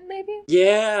chi in, maybe?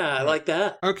 Yeah, I like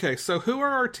that. Okay, so who are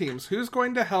our teams? Who's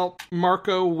going to help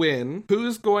Marco win?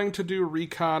 Who's going to do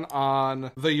recon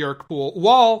on the Yerk pool?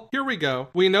 Well, here we go.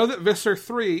 We know that Visser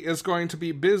 3 is going to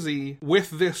be busy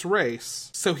with this race,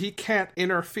 so he can't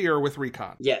interfere with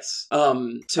recon. Yes.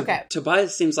 Okay.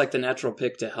 Tobias seems like the natural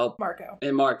pick to help Marco.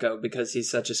 and Marco because he's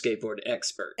such a skateboard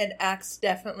expert. And Axe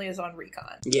definitely is on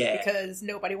recon. Yeah. Because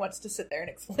nobody wants to sit there and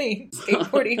explain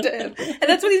skateboarding to him. And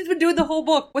that's what he's been doing the whole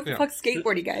book. What the Yeah. fuck's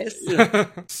skateboarding, guys?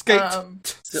 Skate.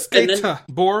 and then-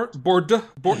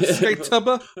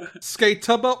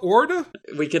 Skatetuba orda?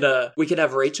 We could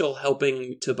have Rachel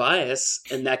helping Tobias,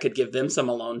 and that could give them some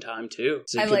alone time too.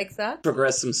 So you I could like that.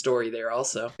 progress some story there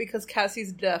also. Because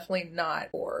Cassie's definitely not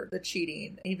for the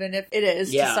cheating, even if it is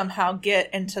to Yeah. somehow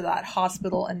get into that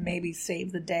hospital and maybe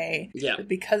save the day. Yeah. But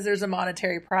because there's a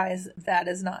monetary prize, that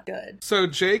is not good. So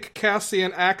Jake, Cassie,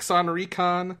 and Axe on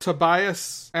recon,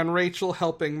 Tobias and Rachel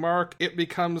helping Marco. It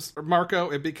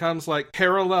becomes like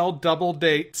parallel double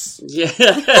dates Yeah.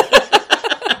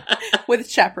 With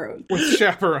chaperones. with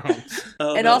chaperones.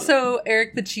 And also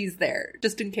Eric the Cheese there,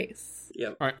 just in case.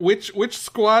 Yep. All right, which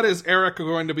squad is Eric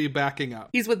going to be backing up?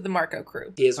 He's with the Marco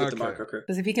crew. He is with the Okay. Marco crew.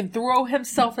 Because if he can throw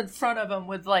himself in front of him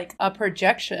with, like, a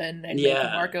projection and make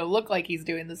Yeah. Marco look like he's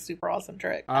doing this super awesome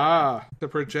trick. To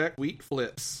project wheat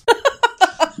flips.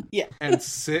 Yeah. And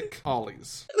sick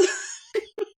ollies.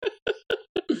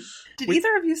 Did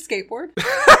either of you skateboard?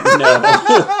 No.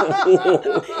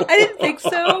 I didn't think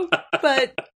so,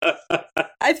 but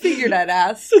I figured I'd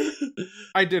ask.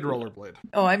 I did rollerblade.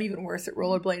 Oh, I'm even worse at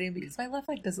rollerblading because my left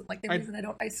leg doesn't like the reason I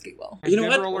don't ice skate well. I You know did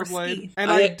what? Or rollerblade, ski.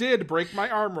 and I- I did break my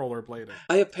arm rollerblading.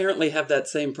 I apparently have that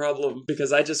same problem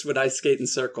because I just would ice skate in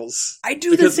circles. I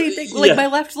do Because- the same thing. Like, yeah. my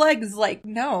left leg is like,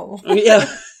 no.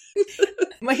 Yeah.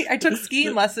 I took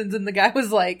skiing lessons and the guy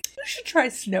was like, you should try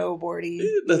snowboarding.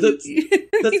 That's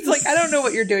He's like, I don't know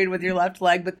what you're doing with your left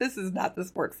leg, but this is not the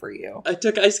sport for you. I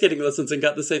took ice skating lessons and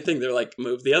got the same thing. They're like,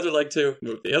 move the other leg too,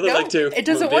 move the other leg too. It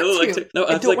doesn't move the other want leg to. too. No,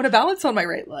 I was don't like, want to balance on my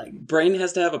right leg. brain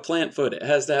has to have a plant foot. It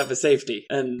has to have a safety.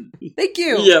 And Thank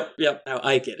you. yep. Now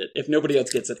I get it. If nobody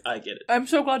else gets it, I get it. I'm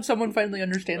so glad someone finally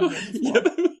understands me. in this Yep.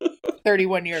 world.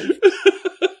 31 years.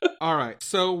 All right,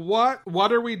 so what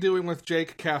are we doing with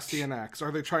Jake, Cassie, and Axe?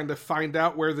 Are they trying to find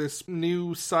out where this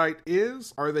new site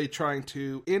is? Are they trying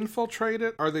to infiltrate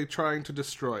it? Are they trying to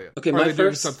destroy it? Okay, Or are my they doing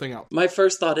first something else? My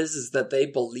first thought is that they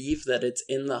believe that it's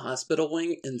in the hospital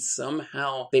wing, and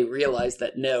somehow they realize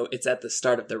that no, it's at the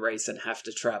start of the race and have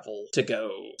to travel to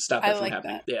go stop it I from like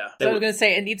happening. that. Yeah, So I was going to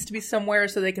say, it needs to be somewhere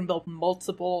so they can build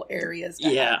multiple areas to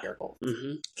Yeah. have your goals.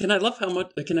 hmm Can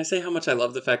I say how much I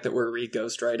love the fact that we're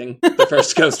re-ghostwriting the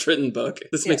first ghost-written book?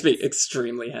 This makes me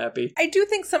extremely happy. I do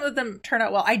think some of them turn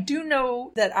out well. I do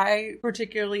know that I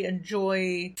particularly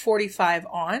enjoy 45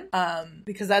 on,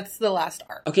 because that's the last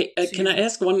arc. Okay, can I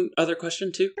ask one other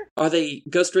question too? Are they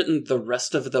ghostwritten the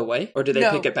rest of the way, or do they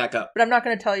No. pick it back up? But I'm not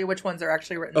going to tell you which ones are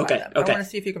actually written Okay, by them. okay. I want to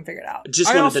see if you can figure it out. Just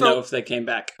I wanted also- to know if they came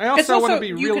back. I It's also want to also- be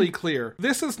you really can- clear.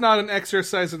 This is not an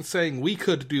exercise in saying we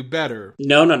could do better.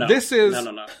 No. This is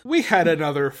No. we had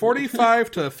another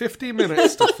 45 to 50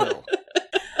 minutes to fill.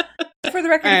 For the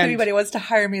record, if And- anybody wants to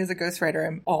hire me as a ghostwriter,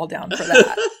 I'm all down for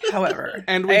that. However,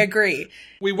 And I agree.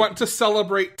 We want to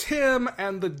celebrate Tim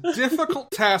and the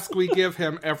difficult task we give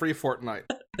him every fortnight.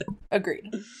 Agreed.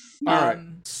 All right.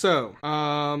 So,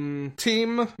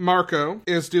 Team Marco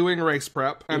is doing race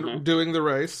prep and doing the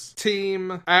race.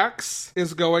 Team Axe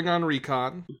is going on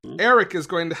recon. Eric is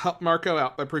going to help Marco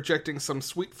out by projecting some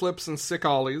sweet flips and sick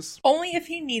ollies. Only if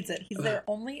he needs it. He's there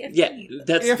only if Yeah, he needs it.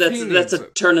 that's If he that's needs a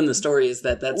it. turn in the story. Is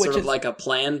that's Which sort of is- like a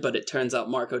plan, but it turns out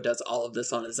Marco does all of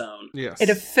this on his own. Yes. It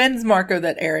offends Marco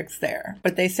that Eric's there,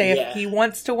 but they say Yeah. if he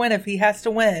wants to win, if he has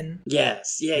to win,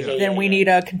 Yes, yeah. then we need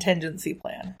a contingency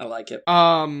plan. I like it.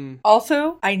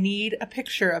 Also, I need a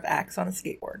picture of Axe on a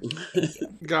skateboard. Thank you.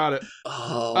 Got it.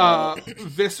 Oh.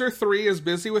 Visser 3 is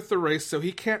busy with the race, so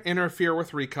he can't interfere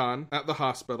with recon at the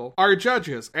hospital. Our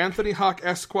judges, Anthony Hawk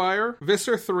Esquire,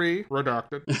 Visser 3,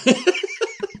 redacted.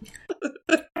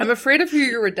 I'm afraid of who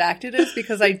your redacted is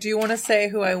because I do want to say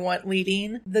who I want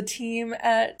leading the team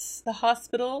at the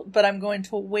hospital, but I'm going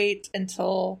to wait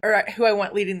until, or who I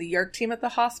want leading the Yerk team at the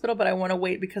hospital, but I want to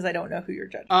wait because I don't know who you're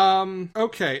judging.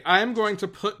 Okay, I'm going to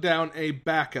put down a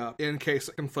backup in case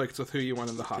it conflicts with who you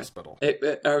want in the hospital.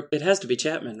 It has to be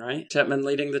Chapman, right? Chapman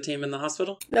leading the team in the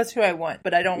hospital? That's who I want,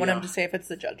 but I don't want him to say if it's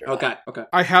the judge or not. Okay.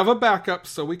 I have a backup,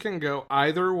 so we can go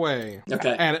either way.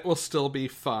 Okay. And it will still be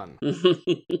fun.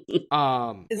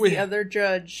 Is the other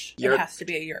judge, Yerk. it has to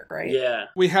be a Yerk, right? Yeah.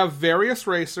 We have various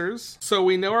racers, so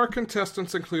we know our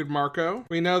contestants include Marco.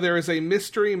 We know there is a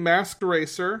mystery masked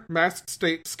racer, masked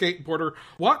skateboarder.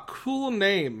 What cool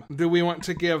name do we want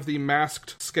to give the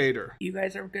masked skater? You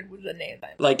guys are good with the name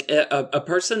then. Like a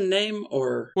person name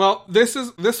or... Well, this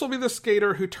will be the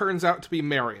skater who turns out to be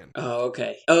Marion. Oh,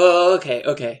 okay.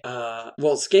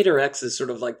 Well, Skater X is sort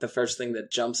of like the first thing that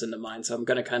jumps into mind, so I'm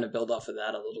going to kind of build off of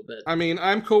that a little bit. I mean,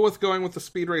 I'm cool with going with the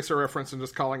Speed Racer reference and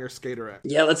just calling her Skater X.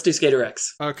 Yeah, let's do Skater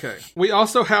X. Okay. We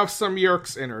also have some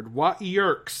Yerks entered. What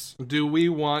Yerks do we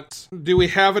want? Do we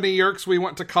have any Yerks we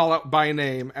want to call out by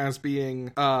name as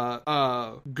being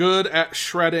good at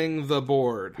shredding the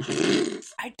board?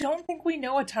 I don't think we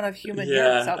know a ton of human Yeah,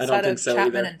 Yerks I don't outside think of so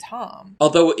Chapman either. and Tom.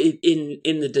 Although in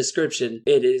the description,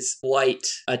 it is quite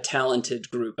a talented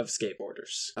group of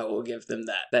skateboarders. I will give them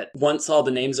that. That once all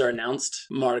the names are announced,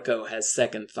 Marco has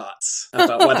second thoughts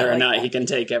about whether or Like not that. he can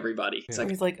take everybody. It's like,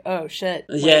 He's like, oh shit.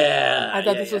 Like, yeah. I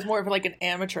thought yeah, this was more of like an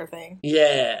amateur thing.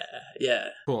 Yeah.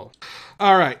 Cool.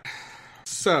 All right.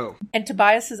 So, And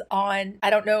Tobias is on, I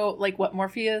don't know like what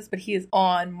Morphe is, but he is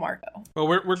on Marco. well,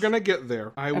 we're going to get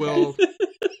there. I will...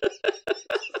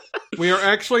 We are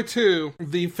actually to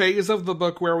the phase of the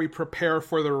book where we prepare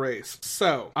for the race.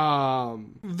 So,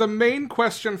 the main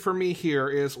question for me here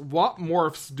is what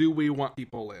morphs do we want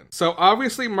people in? So,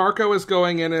 obviously, Marco is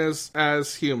going in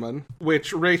as human,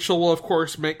 which Rachel will, of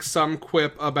course, make some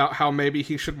quip about how maybe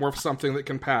he should morph something that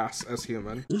can pass as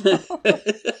human.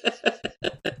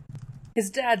 His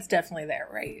dad's definitely there,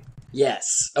 right?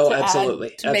 Yes. Oh, To add- absolutely.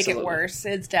 to make it Absolutely. worse,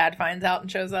 his dad finds out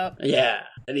and shows up. Yeah.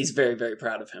 And he's very, very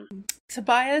proud of him.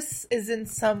 Tobias is in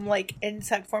some like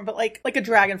insect form, but like a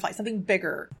dragonfly, something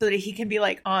bigger, so that he can be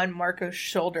like on Marco's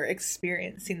shoulder,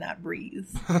 experiencing that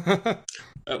breeze.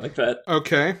 I like that.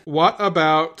 Okay. What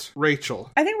about Rachel?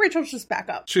 I think Rachel's just back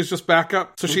up, She's just back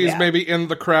up, so she's Yeah. maybe in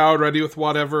the crowd, ready with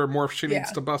whatever morph she needs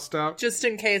Yeah. to bust out. just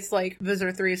in case like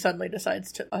Visor 3 suddenly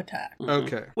decides to attack,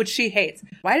 Okay. which she hates.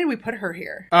 Why did we put her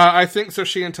here? I think so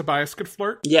she and Tobias could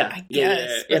flirt. Yeah. I yeah,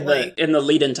 guess, yeah. but, In the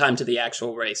lead in time to the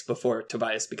actual race before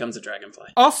Tobias becomes a dragonfly.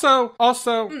 Also, Let's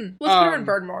put her in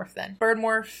bird morph then. Bird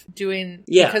morph doing,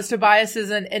 Yeah. because Tobias is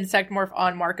an insect morph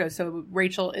on Marco, so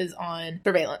Rachel is on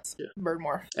surveillance. Yeah. Bird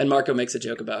morph. And Marco makes a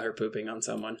joke about her pooping on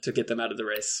someone to get them out of the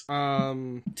race.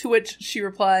 To which she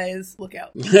replies, "Look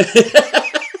out."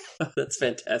 That's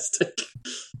fantastic.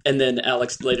 And then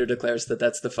Alex later declares that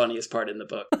that's the funniest part in the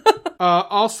book.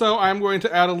 Also, I'm going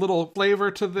to add a little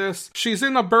flavor to this. She's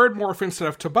in a bird morph instead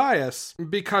of Tobias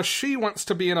because she wants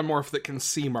to be in a morph that can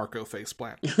see Marco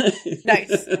faceplant.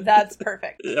 Nice. That's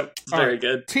perfect. Yep, it's All very right.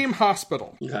 good. Team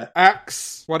Hospital. Okay.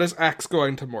 Axe. What is Axe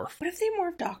going to morph? What if they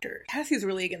morph Doctor? Cassie's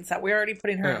really against that. We're already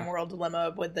putting her in Yeah. a moral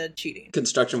dilemma with the cheating.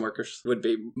 Construction workers would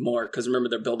be more, because remember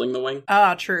they're building the wing?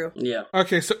 Ah, true. Yeah.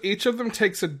 Okay, so each of them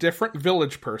takes a different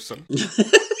village person.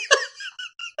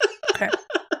 Okay.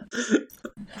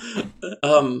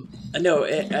 No,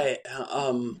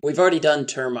 we've already done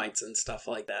termites and stuff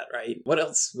like that, right? What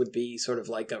else would be sort of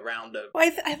like a round of...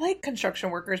 Well, I like construction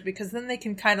workers because then they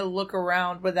can kind of look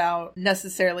around without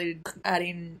necessarily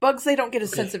adding bugs. They don't get a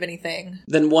sense of anything.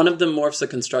 Then one of them morphs a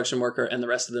construction worker and the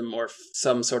rest of them morph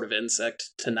some sort of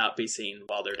insect to not be seen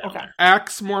while they're down Okay. there.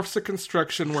 Axe morphs a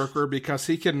construction worker because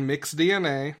he can mix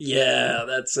DNA. Yeah,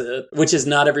 that's it. Which is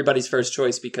not everybody's first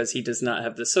choice because he does not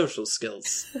have the social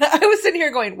skills. I was sitting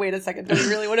here going, wait a second, do we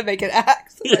really want to make it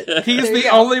Axe? But He's there you the go.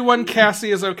 only one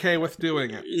Cassie is okay with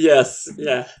doing it. Yes,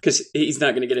 yeah, because he's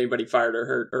not going to get anybody fired or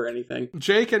hurt or anything.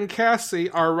 Jake and Cassie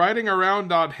are riding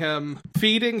around on him,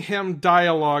 feeding him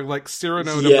dialogue like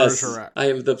Cyrano de Yes, Bergerac. I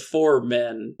am the four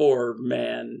man,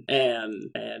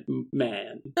 and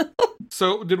man.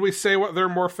 So, did we say what they're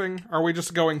morphing? Are we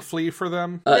just going flea for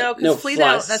them? No, because flea don't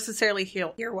flies. necessarily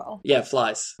hear well. Yeah,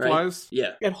 flies, right? Flies?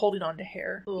 Yeah. And holding on to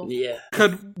hair. Ugh. Yeah.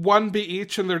 Could one be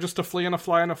each and they're just a flea and a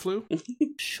fly and a flu?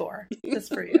 Sure.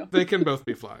 Just for you. They can both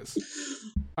be flies.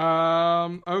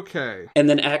 Okay. And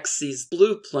then Axe sees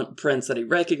blueprints that he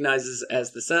recognizes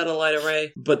as the satellite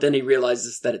array, but then he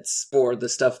realizes that it's for the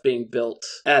stuff being built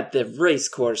at the race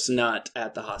course, not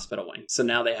at the hospital wing. So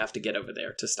now they have to get over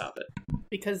there to stop it.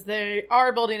 Because they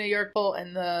are building a Yeerkbolt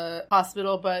in the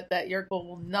hospital, but that Yeerkbolt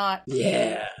will not...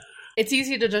 Yeah. It's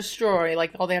easy to destroy.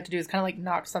 Like, all they have to do is kind of like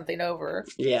knock something over.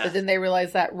 Yeah. But then they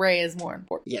realize that Ray is more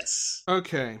important. Yes.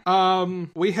 Okay.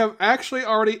 We have actually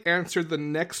already answered the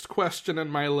next question in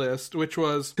my list, which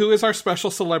was, who is our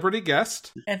special celebrity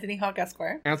guest? Anthony Hawk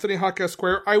Esquire. Anthony Hawk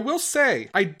Esquire. I will say,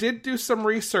 I did do some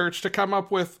research to come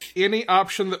up with any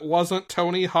option that wasn't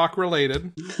Tony Hawk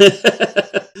related.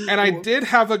 And I did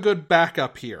have a good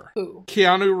backup here. Who?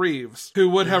 Keanu Reeves, who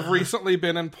would have recently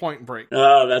been in Point Break.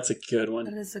 Oh, that's a good one.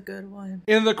 That is a good one.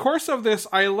 In the course of this,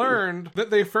 I learned that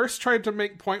they first tried to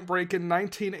make Point Break in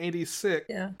 1986.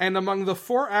 Yeah. And among the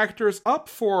 4 actors up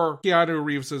for Keanu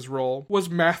Reeves' role was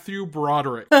Matthew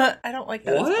Broderick. I don't like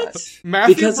that What? as much.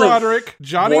 Matthew Because Broderick, of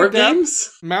Johnny War Depp,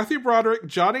 Games? Matthew Broderick,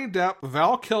 Johnny Depp,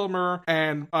 Val Kilmer,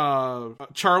 and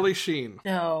Charlie Sheen.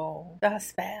 No,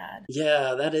 that's bad.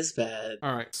 Yeah, that is bad.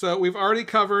 All right, so we've already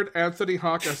covered Anthony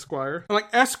Hawk Esquire. And,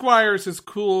 like, Esquire's his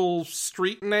cool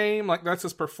street name, like that's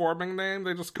his performing name.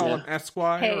 They just call him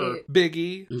Esquire or Big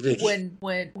E. When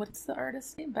what's the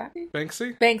artist's name?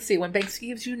 Banksy? Banksy. When Banksy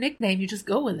gives you a nickname, you just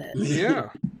go with it. Yeah.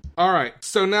 All right,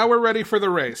 so now we're ready for the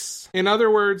race. In other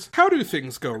words, how do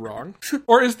things go wrong?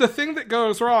 Or is the thing that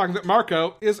goes wrong that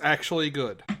Marco is actually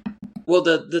good? Well,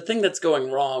 the thing that's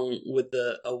going wrong with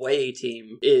the away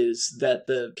team is that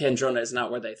the Kandrona is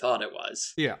not where they thought it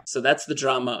was. Yeah. So that's the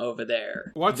drama over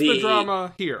there. What's the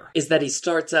drama here? Is that he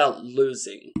starts out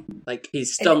losing. Like, he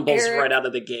stumbles right out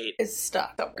of the gate. Is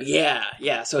stuck.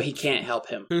 Yeah, so he can't help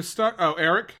him. Who's stuck? Oh,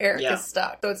 Eric? Eric is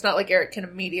stuck. So it's not like Eric can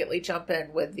immediately jump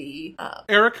in with the...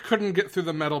 Eric couldn't get through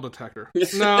the metal detector.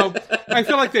 No, I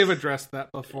feel like they've addressed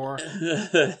that before.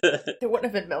 There wouldn't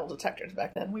have been metal detectors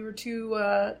back then. We were too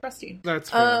trusting. That's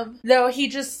fair. No, he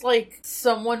just, like,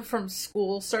 someone from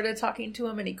school started talking to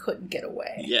him and he couldn't get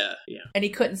away. Yeah. And he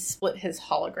couldn't split his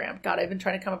hologram. God, I've been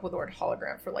trying to come up with the word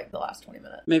hologram for, like, the last 20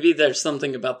 minutes. Maybe there's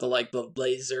something about the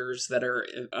lasers that are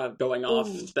going off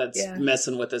that's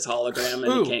messing with his hologram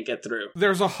and he can't get through.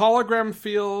 There's a hologram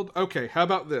field. Okay, how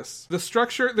about this? The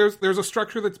structure, there's a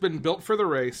structure that's been built for the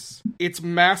race. It's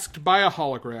masked by a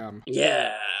hologram.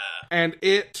 Yeah. And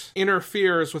it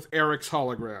interferes with Eric's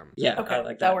hologram. Yeah, okay, I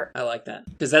like that. That works. I like that.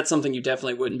 Because that's something you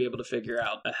definitely wouldn't be able to figure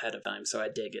out ahead of time, so I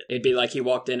dig it. It'd be like he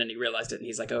walked in and he realized it and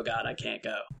he's like, oh god, I can't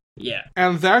go. Yeah.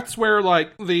 And that's where,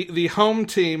 like, the home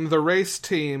team, the race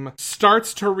team,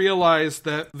 starts to realize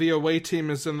that the away team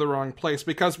is in the wrong place,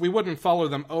 because we wouldn't follow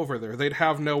them over there. They'd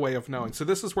have no way of knowing. So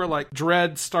this is where, like,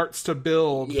 dread starts to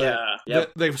build. That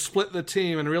they've split the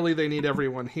team, and really they need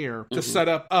everyone here to set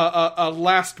up a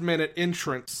last-minute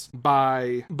entrance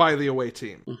by the away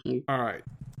team. All right.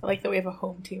 I like that we have a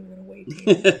home team and an away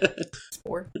team.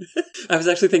 Sport. I was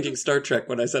actually thinking Star Trek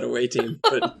when I said away team,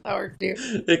 but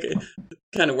it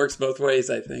kind of works both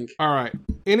ways, I think. All right.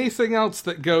 Anything else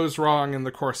that goes wrong in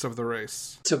the course of the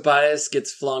race? Tobias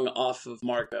gets flung off of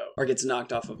Marco, or gets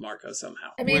knocked off of Marco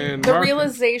somehow. I mean, the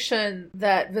realization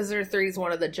that Visitor 3 is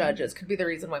one of the judges could be the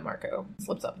reason why Marco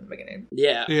slips up in the beginning.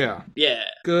 Yeah.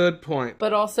 Good point.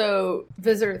 But also,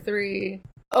 Visitor 3...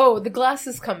 Oh, the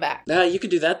glasses come back. You could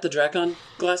do that, the Dracon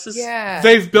glasses? Yeah.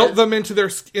 They've built them into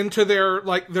their,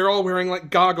 like, they're all wearing, like,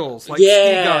 goggles. Like,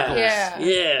 ski goggles.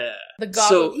 Yeah. The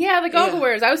goggle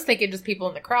wearers. I was thinking just people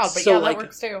in the crowd, but that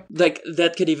works too. Like,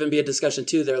 that could even be a discussion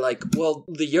too. They're like, well,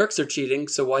 the Yeerks are cheating,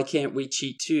 so why can't we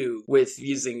cheat too with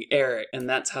using Eric? And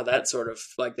that's how that sort of,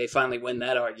 like, they finally win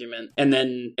that argument. And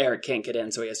then Eric can't get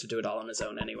in, so he has to do it all on his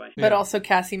own anyway. But also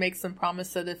Cassie makes them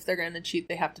promise that if they're going to cheat,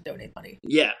 they have to donate money.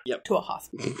 Yeah, to a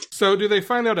hospital. So do they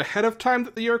find out ahead of time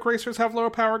that the Yeerk racers have low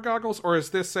power goggles, or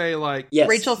is this a, like... Yes.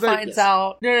 Rachel finds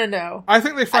out... No. I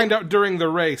think they find out during the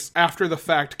race. After the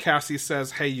fact, Cassie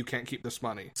says, hey, you can't keep this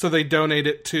money. So they donate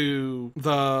it to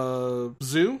the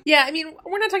zoo? Yeah, I mean,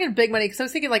 we're not talking big money, because I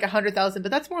was thinking like 100,000, but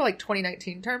that's more like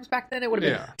 2019 terms. Back then, it would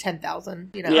have been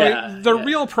 10,000, you know? Yeah, I mean, the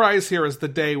real prize here is the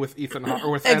day with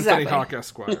Anthony Hawk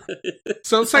Esquire.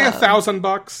 So say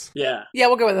 $1,000. Yeah. Yeah,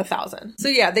 we'll go with 1,000. So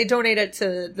yeah, they donate it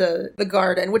to the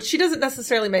garden, which she doesn't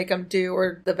necessarily make them do,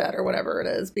 or the vet, or whatever it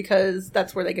is, because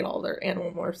that's where they get all their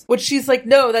animal morphs. Which she's like,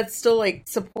 no, that's still like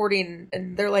supporting,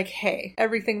 and they're like, hey,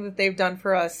 everything that they've done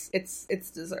for us, it's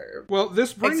deserved. Well,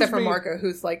 this brings Except for me... Marco,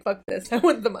 who's like, fuck this, I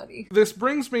want the money. This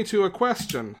brings me to a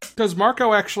question. Does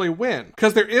Marco actually win?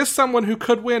 Because there is someone who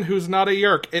could win who's not a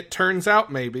Yeerk. It turns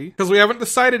out, maybe. Because we haven't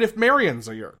decided if Marion's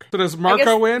a Yeerk. So does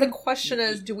Marco win? The question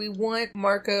is, do we want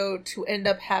Marco to end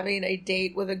up having a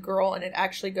date with a girl and it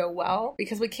actually go well?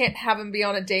 Because we can't have him be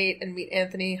on a date and meet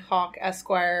Anthony Hawk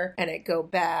Esquire and it go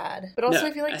bad. But also, No,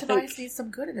 I feel like I Tobias think- needs some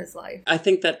good in his life. I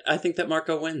think that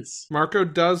Marco wins. Marco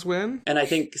does win? And I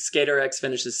think Skater X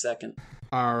finishes second.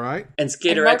 All right. And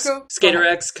Skater And X Marco- Skater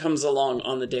X comes along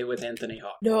on the day with Anthony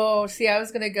Hawk. No, see, I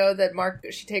was gonna go that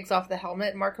she takes off the helmet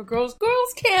and Marco girls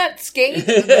can't skate,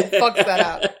 and then fucks that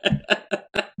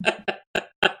up.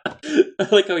 I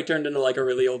like how he turned into like a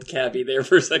really old cabbie there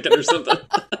for a second or something.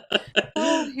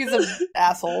 Oh, he's an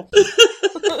asshole.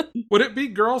 Would it be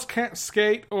girls can't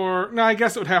skate or... No, I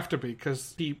guess it would have to be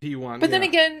because he won. But then yeah.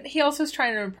 again, he also is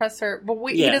trying to impress her, but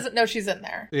he Yeah. doesn't know she's in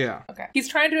there. Yeah. Okay. He's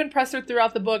trying to impress her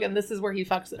throughout the book, and this is where he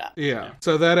fucks it up. Yeah.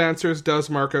 So that answers, does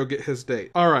Marco get his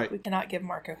date? All right. We cannot give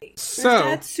Marco hate. So- His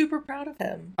dad's super proud of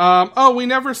him. We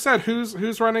never said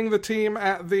who's running the team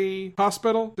at the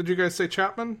hospital. Did you guys say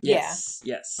Chapman? Yes.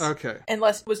 Yes. Okay.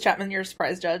 Unless, was Chapman your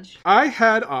surprise judge? I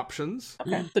had options.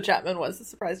 Okay. So Chapman was the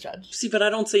surprise judge. See, but I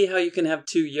don't see how you can have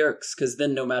two Yeerks, because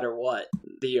then no matter what,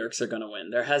 the Yeerks are going to win.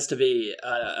 There has to be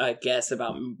a guess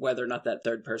about whether or not that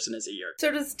third person is a Yeerk.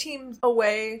 So does team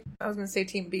away, I was going to say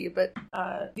team B, but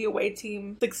the away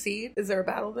team succeed? Is there a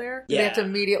battle there? Do they have to Yeah.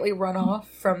 immediately run off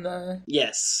from the...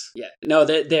 Yes. Yeah. No,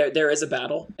 there is a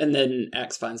battle, and then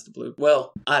Axe finds the blue.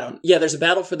 Well, I don't... Yeah, there's a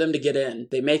battle for them to get in.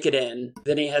 They make it in.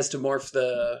 Then he has to morph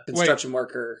the construction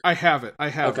worker. I have it.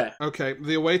 Okay. It. Okay.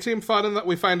 The away team fought in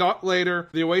we find out later.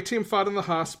 The away team fought in the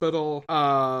hospital.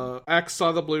 X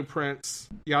saw the blueprints.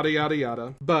 Yada, yada,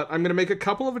 yada. But I'm going to make a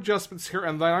couple of adjustments here,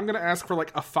 and then I'm going to ask for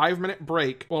like a 5-minute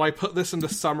break while I put this into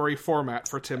summary format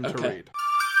for Tim to Okay. read.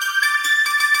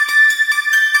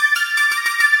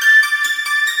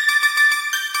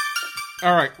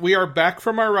 All right, we are back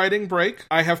from our writing break.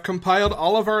 I have compiled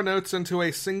all of our notes into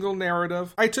a single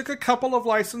narrative. I took a couple of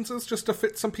licenses just to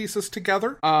fit some pieces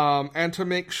together, and to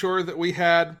make sure that we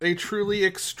had a truly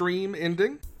extreme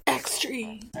ending.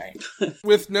 Extreme. Sorry.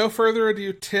 With no further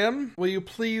ado, Tim, will you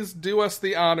please do us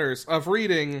the honors of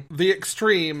reading the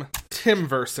Extreme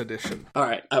Timverse edition? All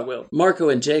right, I will. Marco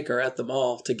and Jake are at the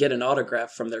mall to get an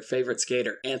autograph from their favorite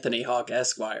skater, Anthony Hawk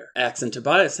Esquire. Axe and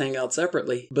Tobias hang out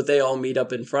separately, but they all meet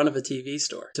up in front of a TV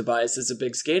store. Tobias is a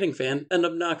big skating fan and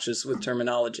obnoxious with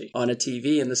terminology. On a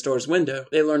TV in the store's window,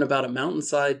 they learn about a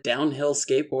mountainside downhill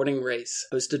skateboarding race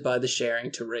hosted by the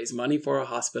Sharing to raise money for a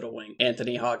hospital wing.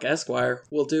 Anthony Hawk Esquire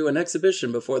will do an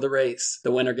exhibition before the race.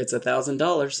 The winner gets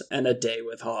 $1,000 and a day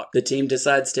with Hawk. The team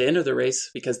decides to enter the race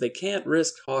because they can't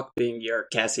risk Hawk being Yeerk.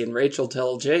 Cassie and Rachel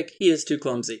tell Jake he is too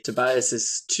clumsy. Tobias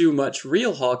is too much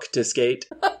real Hawk to skate.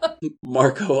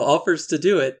 Marco offers to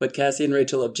do it, but Cassie and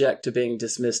Rachel object to being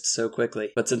dismissed so quickly.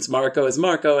 But since Marco is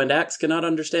Marco and Axe cannot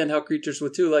understand how creatures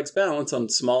with two legs balance on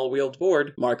small-wheeled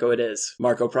board, Marco it is.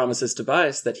 Marco promises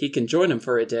Tobias that he can join him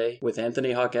for a day with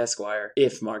Anthony Hawk Esquire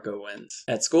if Marco wins.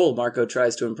 At school, Marco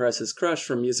tries to impress his crush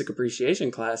from music appreciation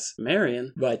class,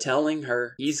 Marion, by telling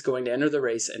her he's going to enter the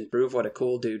race and prove what a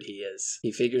cool dude he is.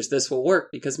 He figures this will work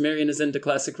because Marion is into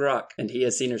classic rock, and he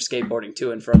has seen her skateboarding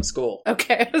to and from school.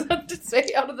 Okay, I was about to say,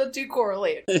 how do the two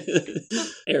correlate?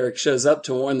 Eric shows up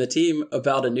to warn the team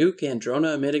about a new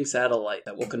Kandrona-emitting satellite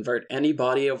that will convert any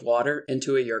body of water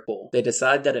into a Yeerk pool. They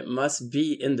decide that it must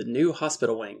be in the new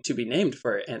hospital wing, to be named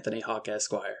for Anthony Hawk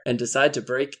Esquire, and decide to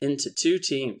break into two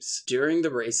teams during the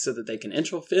race so that they can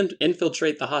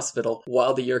infiltrate the hospital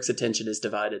while the Yeerk's attention is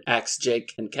divided. Axe,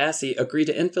 Jake, and Cassie agree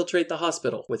to infiltrate the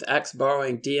hospital, with Axe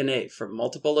borrowing DNA from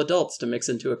multiple adults to mix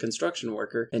into a construction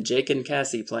worker, and Jake and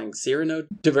Cassie playing Cyrano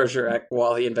de Bergerac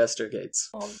while he investigates.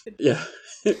 Oh, Yeah.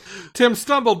 Tim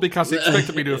stumbled because he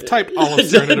expected me to have typed all of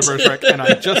Cyrano de Bergerac, and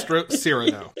I just wrote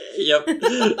Cyrano. Yep.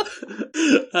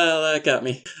 That got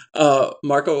me.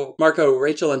 Marco,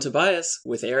 Rachel, and Tobias,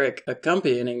 with Eric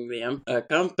accompanying them,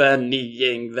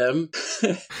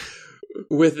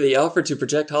 with the offer to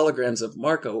project holograms of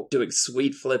Marco doing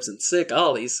sweet flips and sick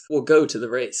ollies, will go to the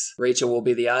race. Rachel will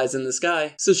be the eyes in the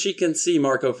sky, so she can see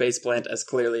Marco faceplant as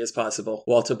clearly as possible,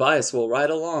 while Tobias will ride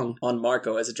along on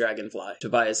Marco as a dragonfly.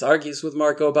 Tobias argues with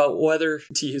Marco about whether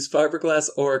to use fiberglass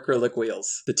or acrylic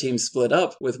wheels. The team split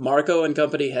up, with Marco and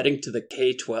company heading to the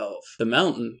K-12, the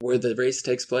mountain where the race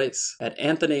takes place. At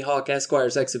Anthony Hawk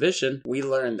Esquire's exhibition, we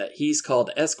learn that he's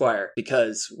called Esquire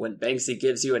because when Banksy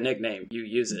gives you a nickname, you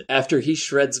use it. After he he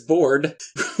shreds board,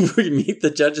 we meet the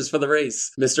judges for the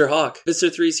race. Mr. Hawk, Mr.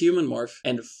 3's human morph,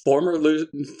 and former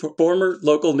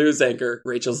local news anchor,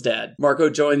 Rachel's dad. Marco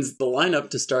joins the lineup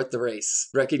to start the race,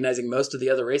 recognizing most of the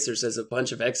other racers as a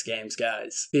bunch of X Games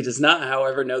guys. He does not,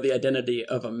 however, know the identity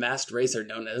of a masked racer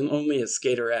known only as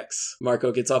Skater X.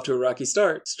 Marco gets off to a rocky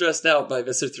start, stressed out by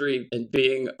Mr. 3 and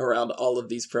being around all of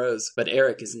these pros, but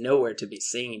Eric is nowhere to be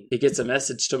seen. He gets a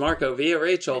message to Marco via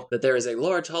Rachel that there is a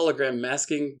large hologram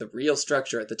masking the real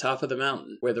structure at the top of the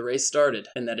mountain where the race started,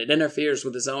 and that it interferes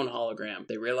with his own hologram.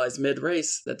 They realize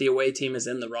mid-race that the away team is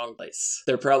in the wrong place.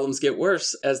 Their problems get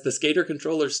worse as the skater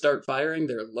controllers start firing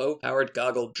their low-powered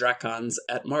goggle Dracons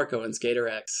at Marco and Skater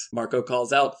X. Marco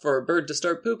calls out for a bird to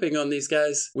start pooping on these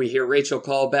guys. We hear Rachel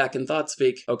call back in thought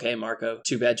speak, "Okay, Marco,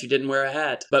 too bad you didn't wear a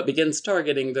hat," but begins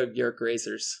targeting the Yerk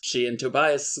racers. She and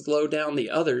Tobias slow down the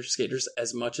other skaters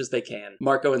as much as they can.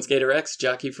 Marco and Skater X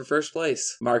jockey for first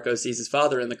place. Marco sees his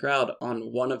father in the crowd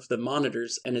on one of the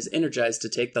monitors and is energized to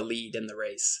take the lead in the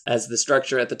race. As the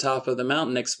structure at the top of the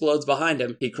mountain explodes behind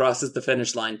him, he crosses the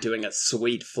finish line doing a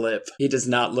sweet flip. He does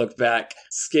not look back.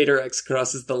 Skater X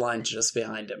crosses the line just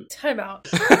behind him. Time out.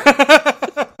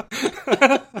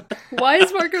 Why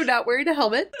is Marco not wearing a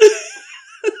helmet?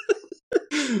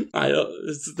 I don't.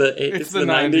 It's the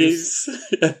 90s.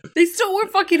 They still wore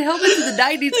fucking helmets in the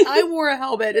 90s. I wore a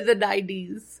helmet in the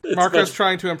 90s. Marco's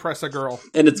trying to impress a girl.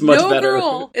 And it's much no better. No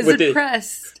girl is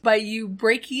impressed by you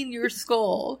breaking your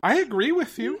skull. I agree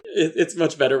with you. It's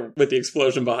much better with the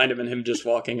explosion behind him and him just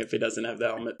walking if he doesn't have the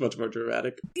helmet. Much more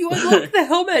dramatic. You unlock the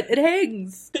helmet. It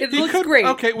hangs. It looks great.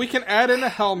 Okay, we can add in a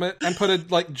helmet and put a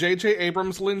J.J.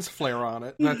 Abrams lens flare on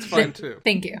it. That's fine too.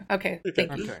 Thank you. Okay,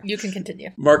 thank you. You can continue.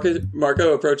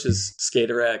 Marco approaches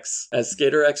Skater X. As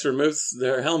Skater X removes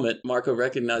their helmet, Marco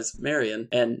recognizes Marion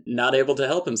and, not able to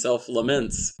help himself,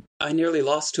 laments, "I nearly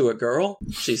lost to a girl?"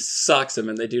 She socks him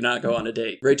and they do not go on a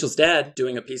date. Rachel's dad,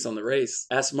 doing a piece on the race,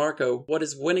 asks Marco what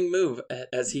his winning move,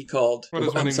 as he called... What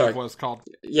his winning move was called.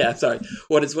 Yeah, sorry.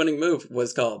 What his winning move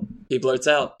was called. He blurts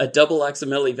out, "A double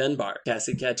Aximili Venbar."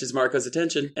 Cassie catches Marco's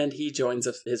attention and he joins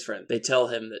his friend. They tell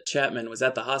him that Chapman was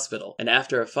at the hospital, and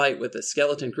after a fight with a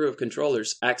skeleton crew of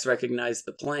controllers, Axe recognized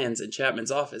the plans in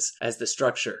Chapman's office as the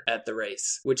structure at the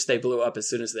race, which they blew up as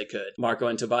soon as they could. Marco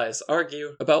and Tobias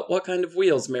argue about what kind of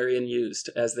wheels Marion used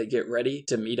as they get ready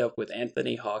to meet up with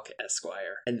Anthony Hawk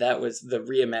Esquire. And that was the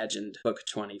reimagined Book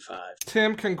 25.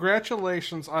 Tim,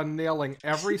 congratulations on nailing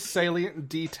every salient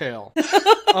detail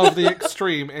of the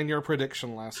Extreme in your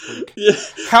prediction last week. Yeah.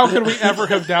 How could we ever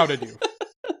have doubted you?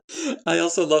 I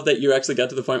also love that you actually got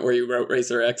to the point where you wrote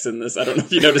Racer X in this. I don't know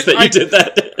if you noticed that you did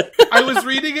that. I was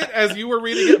reading it as you were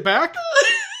reading it back.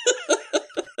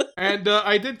 And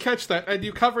I did catch that, and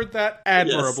you covered that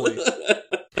admirably. Yes.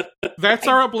 That's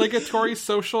our obligatory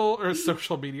social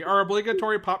media, our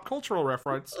obligatory pop cultural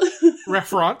reference,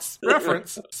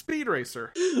 Speed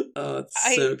Racer. Oh,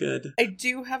 it's so good. I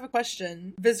do have a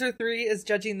question. Visor 3 is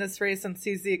judging this race and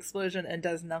sees the explosion and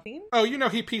does nothing? Oh,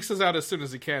 he pieces out as soon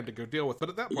as he can to go deal with it. But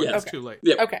at that point, it's too late.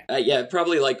 Yeah. Okay. Yeah,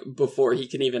 probably before he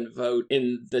can even vote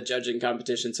in the judging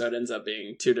competition, so it ends up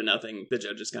being 2-0, the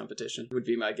judges' competition, would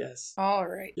be my guess. All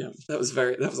right. Yeah, that was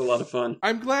a lot of fun.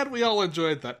 I'm glad we all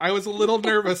enjoyed that. I was a little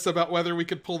nervous about whether we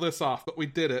could pull this off, but we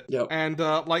did it. Yep. And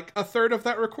a third of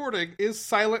that recording is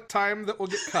silent time that will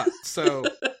get cut. So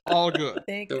all good.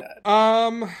 Thank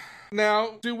God.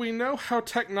 Now, do we know how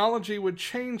technology would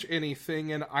change anything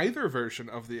in either version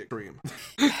of the Extreme?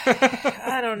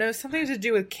 I don't know. Something to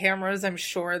do with cameras, I'm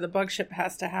sure. The bug ship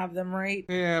has to have them, right?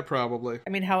 Yeah, probably. I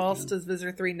mean, how else does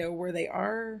Visor 3 know where they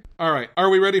are? All right. Are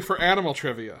we ready for animal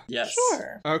trivia? Yes.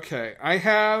 Sure. Okay. I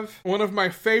have one of my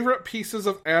favorite pieces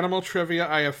of animal trivia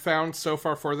I have found so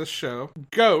far for this show.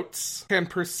 Goats can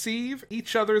perceive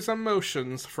each other's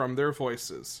emotions from their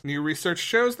voices. New research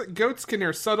shows that goats can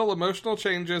hear subtle emotional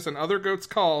changes and other goats'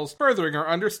 calls, furthering our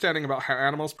understanding about how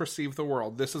animals perceive the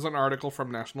world. This is an article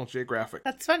from National Geographic.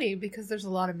 That's funny, because there's a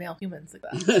lot of male humans like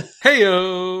that.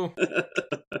 Heyo!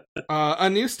 A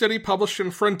new study published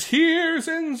in Frontiers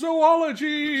in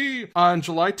Zoology on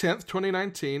July 10th,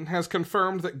 2019, has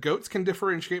confirmed that goats can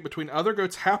differentiate between other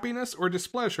goats' happiness or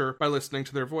displeasure by listening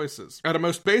to their voices. At a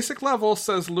most basic level,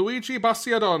 says Luigi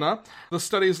Bassiadonna, the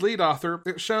study's lead author,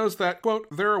 it shows that, quote,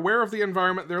 they're aware of the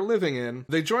environment they're living in.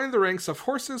 They join the ranks of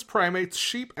horses, primates,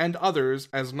 sheep, and others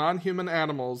as non-human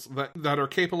animals that are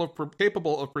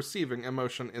capable of perceiving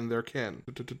emotion in their kin.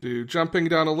 Jumping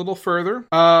down a little further,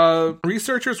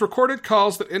 researchers recorded recorded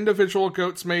calls that individual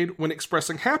goats made when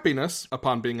expressing happiness,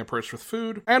 upon being approached with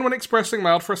food, and when expressing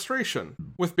mild frustration,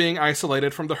 with being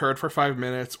isolated from the herd for 5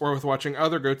 minutes, or with watching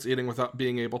other goats eating without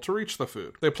being able to reach the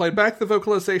food. They played back the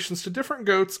vocalizations to different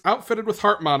goats outfitted with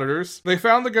heart monitors. They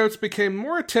found the goats became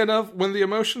more attentive when the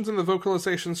emotions in the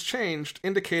vocalizations changed,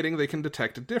 indicating they can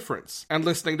detect a difference. And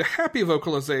listening to happy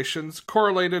vocalizations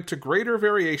correlated to greater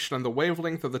variation in the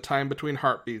wavelength of the time between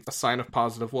heartbeats, a sign of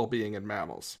positive well-being in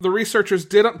mammals. The researchers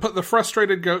didn't put the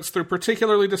frustrated goats through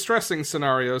particularly distressing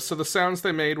scenarios, so the sounds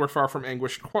they made were far from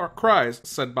anguished cries,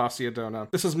 said Basiadona.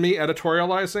 This is me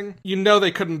editorializing. You know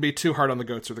they couldn't be too hard on the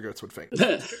goats or the goats would faint.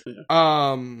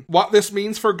 What this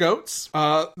means for goats,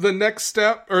 the next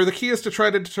step, or the key is to try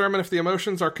to determine if the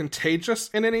emotions are contagious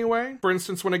in any way. For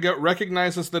instance, when a goat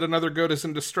recognizes that another goat is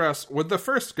in distress, would the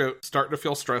first goat start to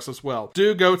feel stress as well?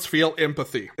 Do goats feel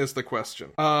empathy, is the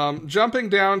question. Jumping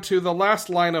down to the last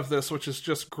line of this, which is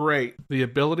just great. The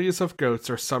abilities of goats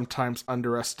are sometimes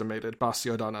underestimated,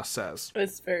 Basiodana says.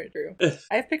 It's very true.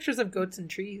 I have pictures of goats and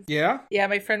trees. Yeah? Yeah,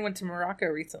 my friend went to Morocco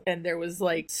recently, and there was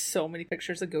like so many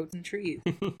pictures of goats and trees.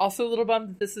 Also a little bummed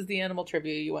that this is the animal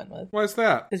trivia you went with. Why is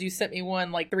that? Because you sent me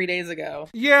one like 3 days ago.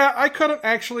 Yeah, I couldn't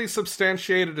actually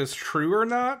substantiate it as true or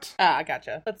not. Ah,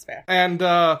 gotcha. That's fair. And,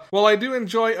 while I do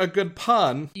enjoy a good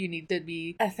pun... You need to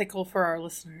be ethical for our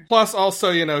listeners. Plus,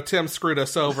 also, Tim screwed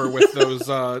us over with those,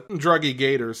 druggy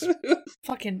gators.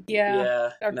 Fucking,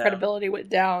 yeah. Our credibility went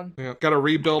down. Yeah, gotta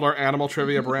rebuild our animal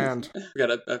trivia brand.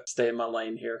 Gotta stay in my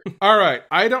lane here. Alright,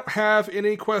 I don't have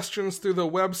any questions through the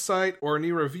website or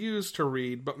any reviews to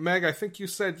read, but Meg, I think you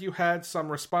said you had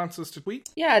some responses to tweet?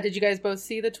 Yeah, did you guys both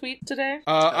see the tweet today?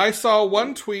 I saw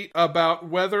one tweet about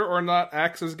whether or not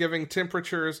Axe is giving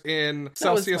temperatures in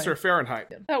Celsius or Fahrenheit.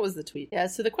 Yeah, that was the tweet. Yeah,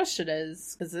 so the question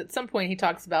is, because at some point he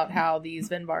talks about how these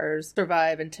Vinbars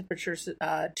survive in temperatures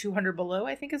 200 below,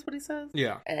 I think is what he says.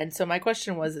 Yeah. And so my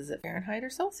question was, is it Fahrenheit or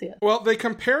Celsius? Well, they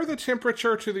compare the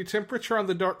temperature to the temperature on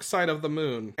the dark side of the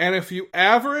moon. And if you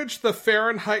average the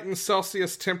Fahrenheit and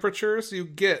Celsius temperatures, you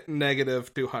get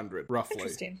negative 200, roughly.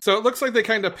 Interesting. So it looks like they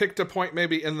kind of picked a point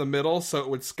maybe in the middle, so it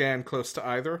would scan close to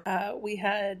either. We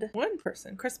had one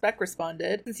person, Chris Beck,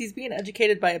 responded, since he's being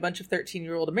educated by a bunch of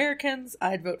 13-year-old Americans,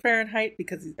 I'd vote Fahrenheit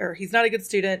because he's not a good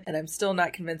student, and I'm still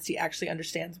not convinced he actually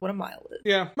understands what a mile is.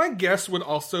 Yeah, my guess would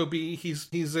also be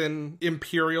he's in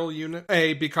Imperial unit,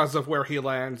 A, because of where he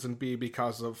lands, and B,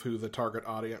 because of who the target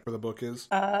audience for the book is.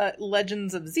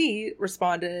 Legends of Z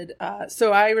responded,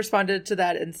 so I responded to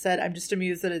that and said, I'm just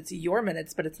amused that it's your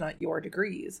minutes, but it's not your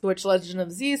degrees. To which Legend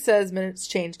of Z says, minutes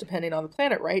change depending on the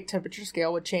planet, right? Temperature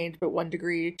scale would change, but 1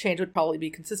 degree change would probably be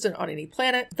consistent on any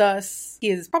planet. Thus, he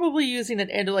is probably using an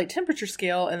Andalite temperature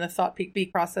scale, and the thought peak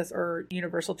beak process or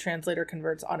universal translator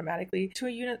converts automatically to a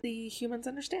unit the humans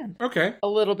understand. Okay. A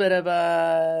little bit of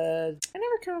a... I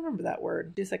never can remember that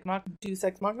word. Deus ex machina?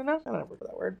 I don't remember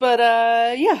that word. But,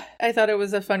 yeah, I thought it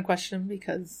was a fun question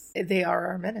because they are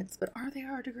our minutes, but are they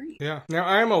our degrees? Yeah. Now,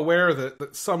 I am aware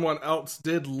that someone else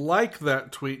did like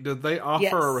that tweet. Did they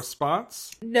offer a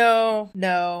response? No.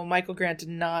 Michael Grant did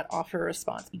not offer a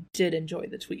response. He did enjoy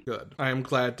the tweet. Good. I am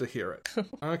glad to hear it.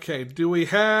 Okay. Do we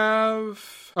have...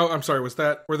 Oh, I'm sorry.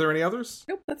 Were there any others?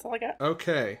 Nope. That's all I got.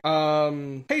 Okay.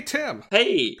 Hey, Tim.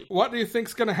 Hey. What do you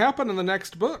think's going to happen in the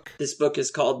next book? This book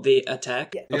is called The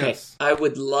Attack? Yes. Okay. Yes. I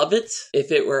would love it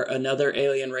if it were another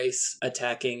alien race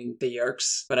attacking the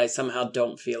Yeerks, but I somehow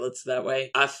don't feel it's that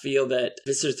way. I feel that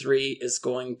Visser 3 is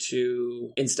going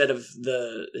to, instead of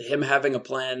him having a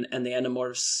plan and the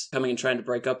Animorphs coming and trying to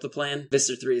break up the plan,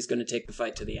 Visser 3 is going to take the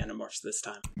fight to the Animorphs this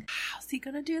time. How's he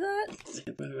gonna do that?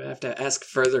 I have to ask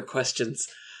further questions.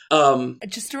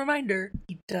 Just a reminder,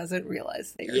 he doesn't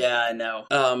realize they're... Yeah, I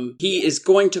know. He is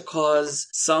going to cause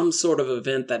some sort of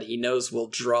event that he knows will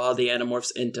draw the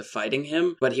Animorphs into fighting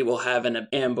him, but he will have an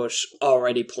ambush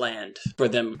already planned for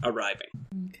them arriving.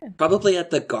 Okay. Probably at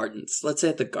the gardens. Let's say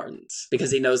at the gardens,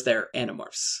 because he knows they're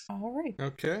Animorphs. All right.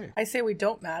 Okay. I say we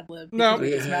don't Mad Lib. No.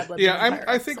 Yeah,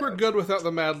 I think we're good without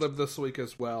the Mad Lib this week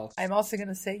as well. I'm also going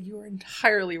to say you are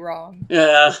entirely wrong.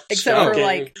 Yeah. Except for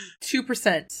like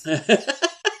 2%.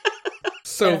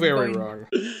 So very wrong.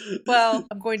 Well,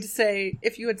 I'm going to say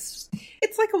if you had...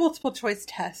 It's like a multiple choice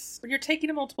test. When you're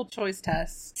taking a multiple choice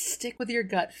test, stick with your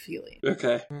gut feeling.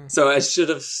 Okay. So I should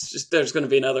have... There's going to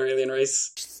be another alien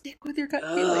race? Just stick with your gut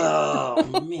feeling.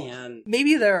 Oh, man.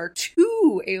 Maybe there are 2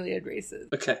 2 alien races.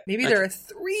 Okay. Maybe there are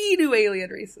 3 new alien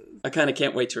races. I kind of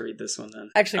can't wait to read this one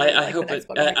then. Actually, really I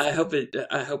hope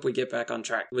I hope we get back on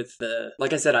track with the.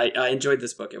 Like I said, I enjoyed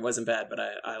this book. It wasn't bad, but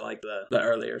I like the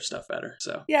earlier stuff better.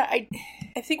 So yeah, I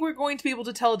think we're going to be able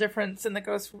to tell a difference in the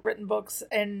Ghost written books,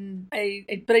 and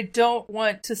but I don't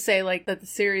want to say like that the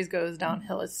series goes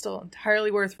downhill. It's still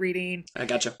entirely worth reading. I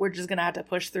gotcha. We're just gonna have to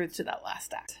push through to that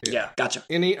last act. Yeah, gotcha.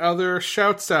 Any other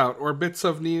shouts out or bits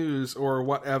of news or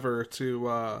whatever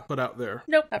to put out there?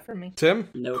 Nope, not for me. Tim?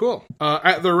 Nope. Cool.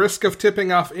 At the risk of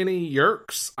tipping off any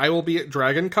yerks, I will be at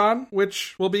DragonCon,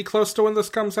 which will be close to when this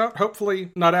comes out.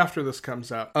 Hopefully not after this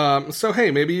comes out. So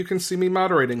hey, maybe you can see me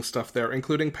moderating stuff there,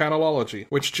 including Panelology,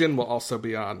 which Jin will also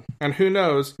be on. And who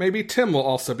knows, maybe Tim will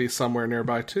also be somewhere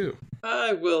nearby too.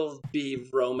 I will be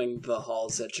roaming the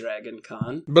halls at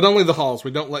DragonCon. But only the halls.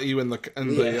 We don't let you in the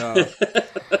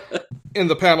in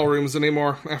the panel rooms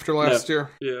anymore after last year.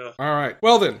 Yeah. All right.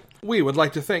 Well then, we would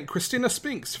like to thank Christina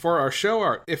Spinks for our show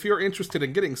art. If you're interested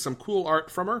in getting some cool art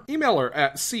from her, email her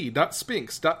at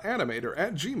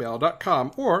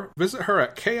c.spinks.animator@gmail.com or visit her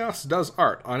at Chaos Does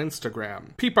Art on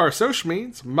Instagram. Peep our social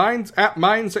medias, Minds at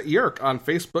Yerk on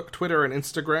Facebook, Twitter, and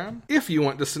Instagram. If you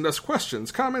want to send us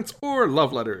questions, comments, or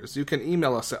love letters, you can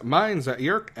email us at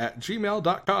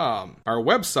mindsatyerk@gmail.com. Our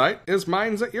website is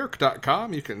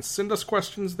mindsatyerk.com. You can send us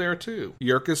questions there too.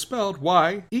 Yerk is spelled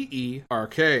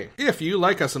Y-E-E-R-K. If you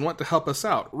like us and want to help us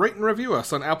out, rate and review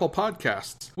us on Apple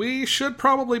Podcasts. We should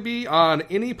probably be on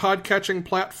any podcatching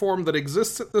platform that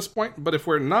exists at this point, but if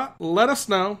we're not, let us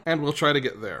know, and we'll try to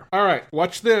get there. Alright,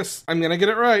 watch this. I'm gonna get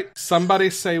it right.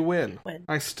 Somebody say when. When.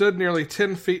 I stood nearly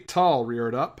 10 feet tall,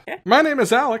 reared up. Yeah. My name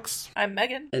is Alex. I'm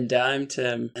Megan. And I'm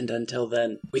Tim. And until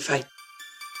then, we fight.